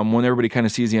when everybody kind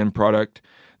of sees the end product,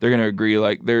 they're going to agree.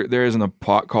 Like there isn't a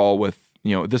pot call with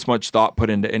this much thought put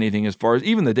into anything as far as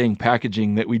even the dang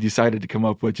packaging that we decided to come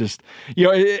up with. Just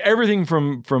everything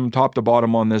from top to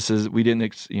bottom on this is we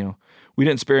didn't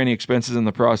spare any expenses in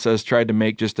the process. Tried to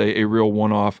make just a real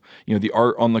one-off. The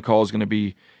art on the call is going to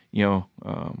be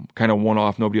kind of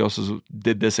one-off. Nobody else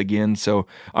did this again, so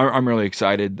I'm really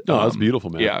excited. No, that's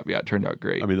beautiful, man. Yeah, it turned out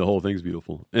great. I mean, the whole thing's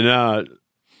beautiful. And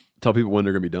tell people when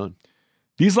they're going to be done.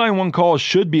 These line one calls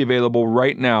should be available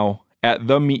right now at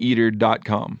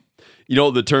themeateater.com.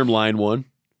 The term line one,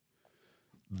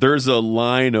 there's a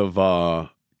line of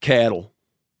cattle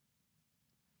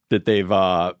that they've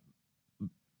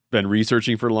been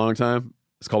researching for a long time.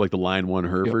 It's called like the line one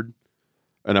Hereford. Yep.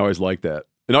 And I always like that.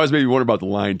 And I always made me wonder about the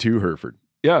line two Hereford.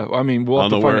 Yeah, I mean, I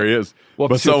don't know where he is.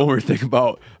 But so when we're thinking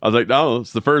about, I was like, no,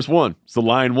 it's the first one. It's the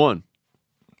line one.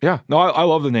 Yeah, no, I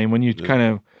love the name. When you kind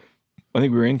of, I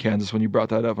think we were in Kansas when you brought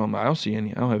that up. I'm like, I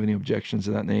don't have any objections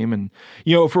to that name. And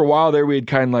for a while there, we had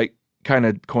kind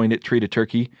of coined it Tree to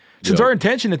Turkey. Since our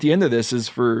intention at the end of this is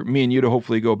for me and you to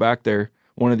hopefully go back there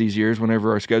one of these years,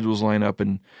 whenever our schedules line up,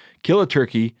 and kill a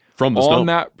turkey from the on stump.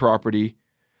 that property.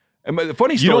 And the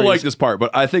funny story, you don't like this part,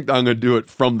 but I think I'm going to do it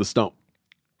from the stump.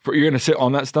 You're going to sit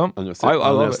on that stump? I'm going to sit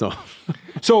on that stump.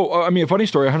 So, a funny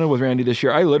story. I hunted with Randy this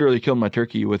year. I literally killed my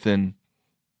turkey within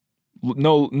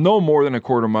no more than a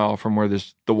quarter mile from where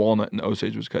the walnut and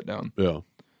Osage was cut down. Yeah.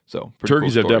 So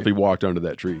turkeys cool have definitely walked under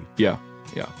that tree. Yeah.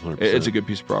 100%. It's a good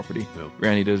piece of property. Yeah.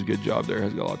 Randy does a good job there.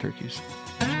 Has got a lot of turkeys.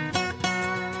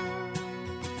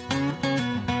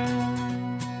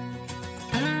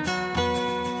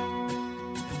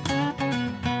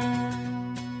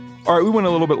 All right, we went a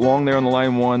little bit long there on the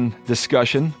line one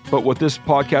discussion, but what this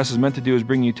podcast is meant to do is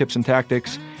bring you tips and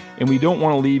tactics, and we don't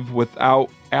want to leave without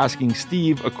asking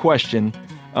Steve a question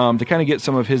to kind of get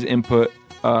some of his input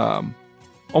on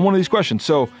one of these questions.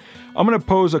 So I'm going to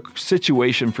pose a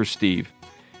situation for Steve.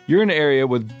 You're in an area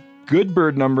with good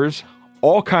bird numbers,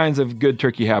 all kinds of good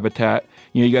turkey habitat.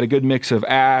 You got a good mix of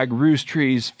ag, roost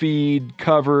trees, feed,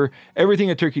 cover, everything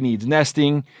a turkey needs,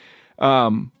 nesting.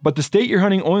 But the state you're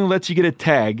hunting only lets you get a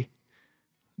tag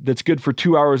that's good for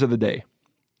 2 hours of the day.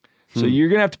 So you're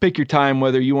going to have to pick your time,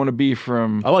 whether you want to be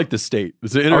from... I like this state.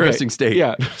 It's an interesting state.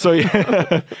 Yeah. So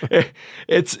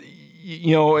it's,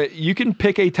 you can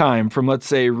pick a time from, let's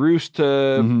say, roost to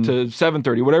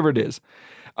 7:30, whatever it is.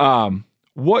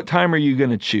 What time are you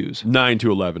going to choose? 9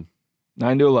 to 11.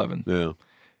 9 to 11. Yeah.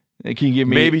 Can you give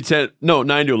me... Maybe 10. No,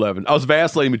 9 to 11. I was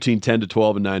vacillating between 10 to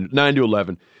 12 and 9 to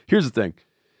 11. Here's the thing.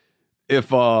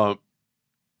 If...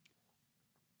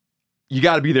 you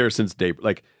got to be there since day.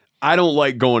 Like, I don't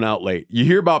like going out late. You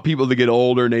hear about people that get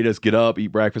older and they just get up, eat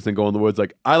breakfast, and go in the woods.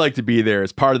 Like, I like to be there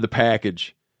as part of the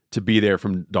package to be there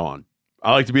from dawn.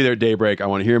 I like to be there at daybreak. I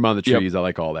want to hear them on the trees. I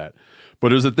like all that. But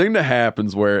there's a thing that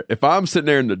happens where if I'm sitting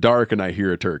there in the dark and I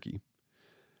hear a turkey,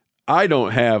 I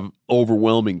don't have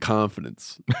overwhelming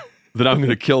confidence that I'm going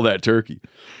to kill that turkey.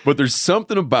 But there's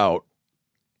something about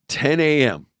 10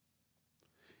 a.m.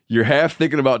 You're half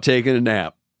thinking about taking a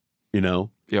nap, you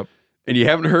know? Yep. And you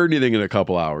haven't heard anything in a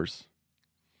couple hours.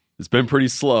 It's been pretty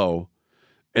slow.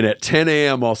 And at 10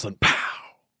 a.m., all of a sudden, pow!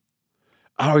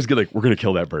 I always get like, we're going to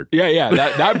kill that bird. Yeah.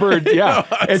 That bird, yeah.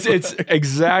 it's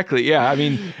exactly, yeah. I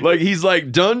mean, like, he's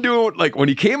like done doing, like, when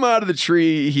he came out of the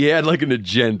tree, he had like an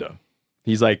agenda.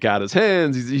 He's like got his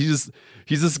hands. He's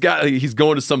this guy. He's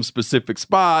going to some specific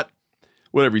spot.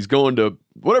 Whatever he's going to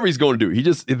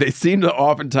do. They seem to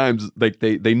oftentimes like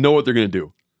they know what they're going to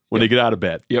do when they get out of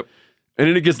bed. Yep. And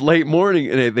then it gets late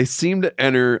morning, and they seem to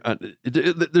enter.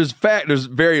 There's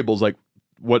variables like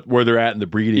where they're at in the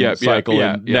breeding cycle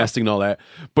and nesting and all that.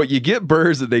 But you get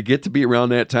birds that they get to be around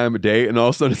that time of day, and all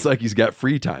of a sudden it's like he's got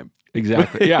free time.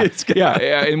 Exactly. Yeah.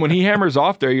 Yeah. And when he hammers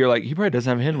off there, you're like, he probably doesn't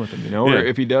have a hen with him, you know? Or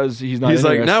if he does, he's not. He's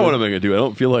like, now what am I going to do? I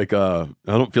don't feel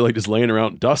like just laying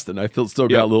around dusting. I still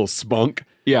got a little spunk.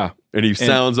 Yeah. And he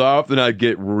sounds off, then I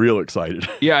get real excited.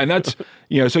 Yeah, and that's,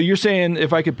 so you're saying,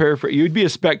 if I could paraphrase, you'd be a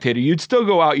spectator. You'd still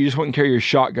go out, you just wouldn't carry your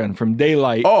shotgun from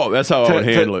daylight. Oh, that's how I would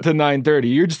handle it. To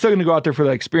 9:30. You're just still going to go out there for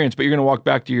that experience, but you're going to walk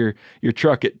back to your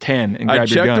truck at 10 and grab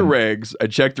your gun.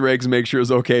 I'd check the regs and make sure it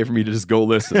was okay for me to just go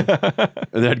listen. And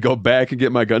then I'd go back and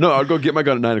get my gun. No, I'd go get my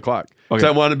gun at 9 o'clock. Because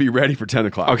I want to be ready for 10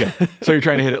 o'clock. Okay. So you're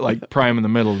trying to hit it like prime in the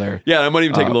middle there. Yeah, I might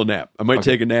even take a little nap. I might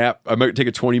take a nap. I might take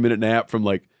a 20-minute nap from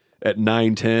like at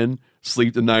 9:10,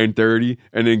 sleep to 9:30,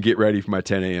 and then get ready for my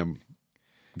 10 a.m.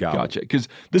 gobble. Gotcha. Because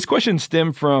this question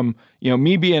stemmed from,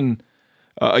 me being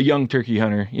a young turkey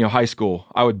hunter, high school.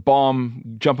 I would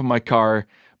jump in my car,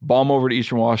 bomb over to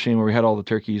Eastern Washington where we had all the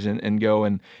turkeys and go.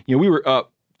 And, we were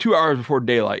up 2 hours before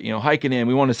daylight, hiking in.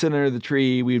 We want to sit under the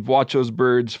tree. We'd watch those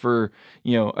birds for,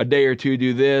 a day or two,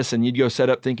 do this, and you'd go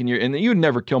set up thinking and you'd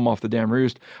never kill them off the damn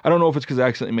roost. I don't know if it's because I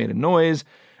accidentally made a noise,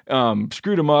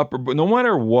 screwed them up, but no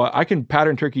matter what, I can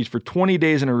pattern turkeys for 20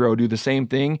 days in a row, do the same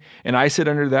thing, and I sit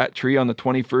under that tree on the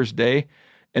 21st day,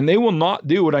 and they will not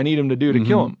do what I need them to do to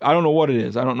kill them. I don't know what it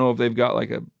is. I don't know if they've got like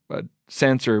a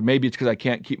sense, or maybe it's because I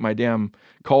can't keep my damn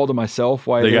call to myself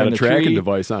while they got a tracking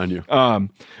device on you.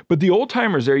 But the old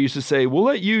timers there used to say, we'll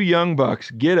let you young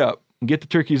bucks get up and get the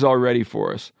turkeys all ready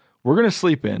for us. We're going to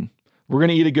sleep in. We're going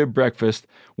to eat a good breakfast.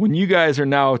 When you guys are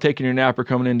now taking your nap or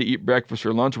coming in to eat breakfast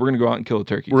or lunch, we're going to go out and kill the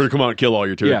turkeys. We're going to come out and kill all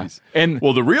your turkeys. Yeah. And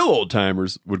well, the real old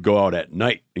timers would go out at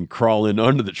night and crawl in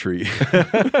under the tree.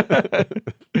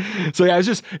 So yeah,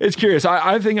 it's curious.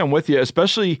 I think I'm with you,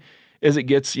 especially as it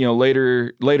gets,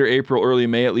 later April, early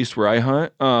May, at least where I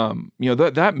hunt.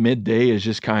 That midday is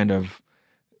just kind of,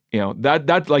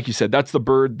 that like you said, that's the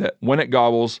bird that when it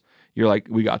gobbles, you're like,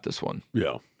 we got this one.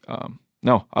 Yeah.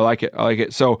 No, I like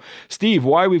it. So, Steve,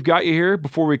 why we've got you here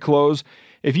before we close,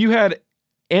 if you had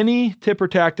any tip or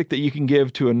tactic that you can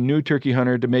give to a new turkey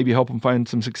hunter to maybe help them find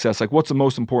some success, like what's the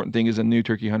most important thing as a new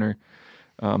turkey hunter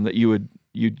that you'd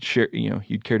share,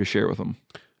 you'd care to share with them?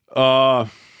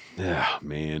 Yeah,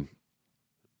 man.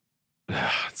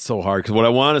 It's so hard because what I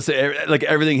want to say, like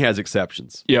everything has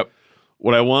exceptions. Yep.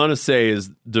 What I want to say is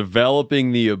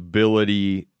developing the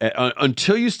ability,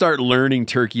 until you start learning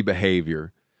turkey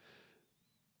behavior,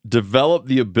 develop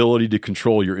the ability to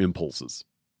control your impulses.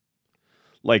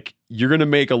 Like you're going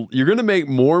to make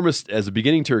more as a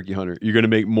beginning turkey hunter, you're going to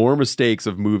make more mistakes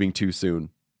of moving too soon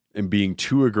and being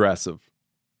too aggressive.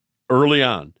 Early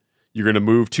on, you're going to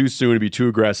move too soon and be too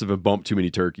aggressive and bump too many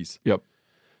turkeys. Yep.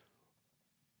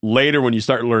 Later, when you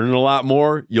start learning a lot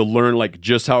more, you'll learn like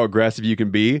just how aggressive you can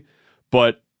be,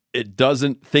 but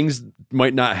things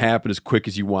might not happen as quick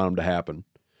as you want them to happen.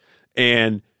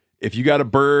 And if you got a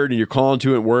bird and you're calling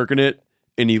to it and working it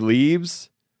and he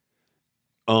leaves,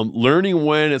 learning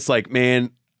when it's like, man,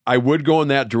 I would go in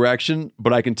that direction,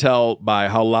 but I can tell by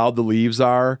how loud the leaves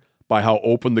are, by how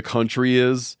open the country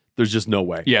is, there's just no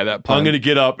way. Yeah, I'm going to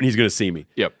get up and he's going to see me.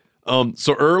 Yep.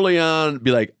 So early on,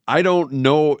 be like, I don't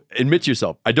know, admit to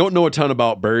yourself, I don't know a ton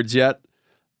about birds yet.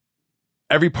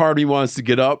 Every part of me wants to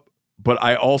get up, but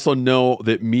I also know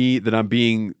that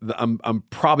I'm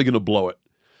probably going to blow it.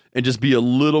 And just be a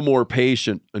little more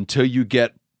patient until you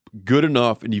get good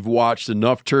enough and you've watched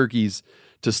enough turkeys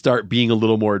to start being a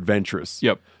little more adventurous.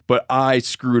 Yep. But I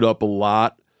screwed up a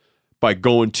lot by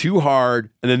going too hard,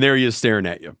 and then there he is staring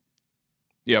at you.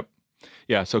 Yep.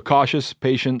 Yeah, so cautious,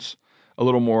 patience, a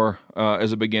little more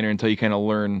as a beginner until you kind of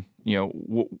learn,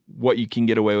 what you can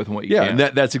get away with and what you can't. Yeah,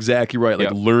 and that's exactly right.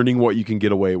 Like learning what you can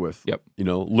get away with. Yep.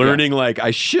 Learning like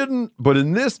I shouldn't, but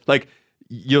in this, like,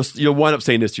 you'll wind up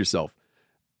saying this to yourself.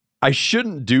 I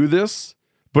shouldn't do this,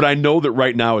 but I know that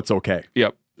right now it's okay.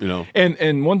 Yep. You know?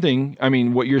 And one thing, I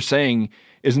mean, what you're saying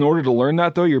is in order to learn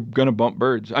that, though, you're going to bump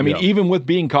birds. I mean, even with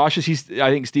being cautious,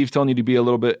 I think Steve's telling you to be a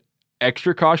little bit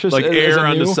extra cautious. Like err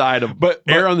on the side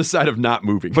of not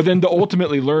moving. But then to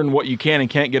ultimately learn what you can and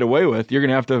can't get away with, you're going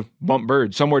to have to bump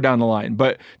birds somewhere down the line.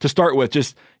 But to start with,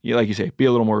 just, like you say, be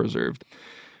a little more reserved.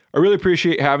 I really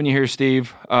appreciate having you here,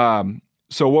 Steve.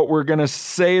 So what we're going to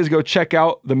say is go check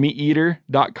out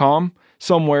themeateater.com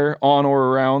somewhere on or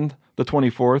around the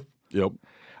 24th. Yep.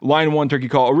 Line 1 turkey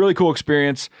call, a really cool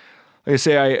experience. Like I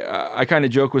say, I kind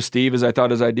of joke with Steve as I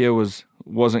thought his idea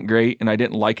wasn't great and I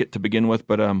didn't like it to begin with,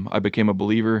 but I became a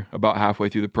believer about halfway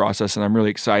through the process, and I'm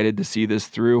really excited to see this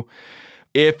through.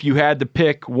 If you had to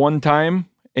pick one time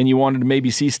and you wanted to maybe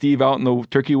see Steve out in the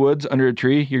turkey woods under a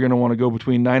tree, you're going to want to go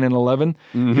between 9 and 11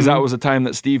 because that was the time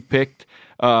that Steve picked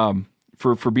for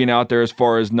being out there as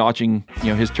far as notching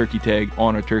his turkey tag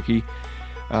on a turkey.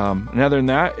 And other than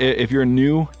that, if you're a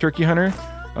new turkey hunter,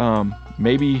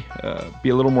 maybe be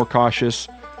a little more cautious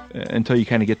until you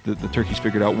kind of get the turkeys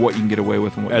figured out, what you can get away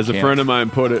with and what As you a can't. friend of mine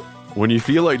put it, when you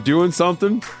feel like doing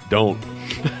something, don't.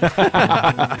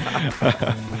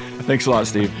 Thanks a lot,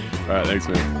 Steve. All right, thanks,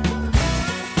 man.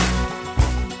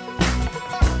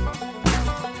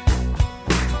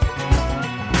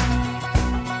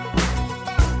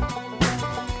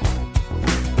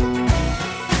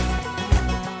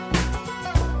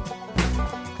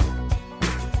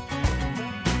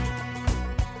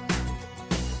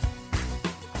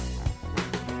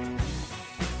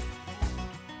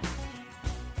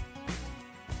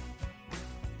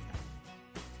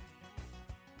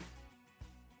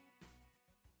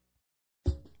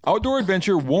 Outdoor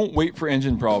adventure won't wait for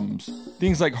engine problems.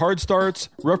 Things like hard starts,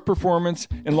 rough performance,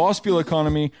 and lost fuel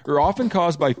economy are often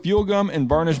caused by fuel gum and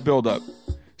varnish buildup.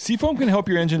 Seafoam can help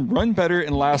your engine run better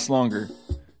and last longer.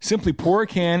 Simply pour a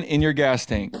can in your gas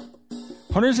tank.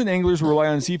 Hunters and anglers rely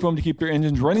on Seafoam to keep their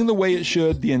engines running the way it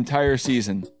should the entire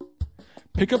season.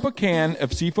 Pick up a can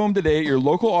of Seafoam today at your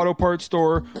local auto parts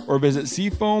store or visit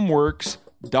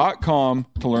seafoamworks.com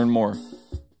to learn more.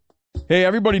 Hey,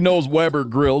 everybody knows Weber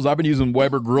grills. I've been using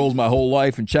Weber grills my whole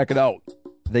life, and check it out.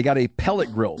 They got a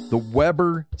pellet grill, the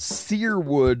Weber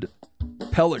Searwood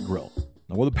pellet grill.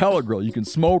 Now, with a pellet grill, you can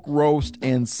smoke, roast,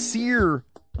 and sear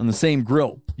on the same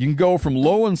grill. You can go from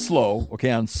low and slow,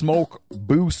 on smoke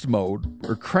boost mode,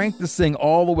 or crank this thing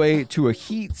all the way to a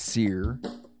heat sear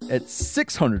at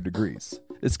 600 degrees.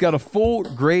 It's got a full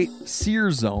great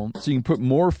sear zone, so you can put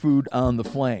more food on the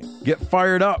flame. Get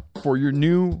fired up for your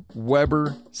new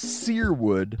Weber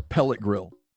Searwood pellet grill.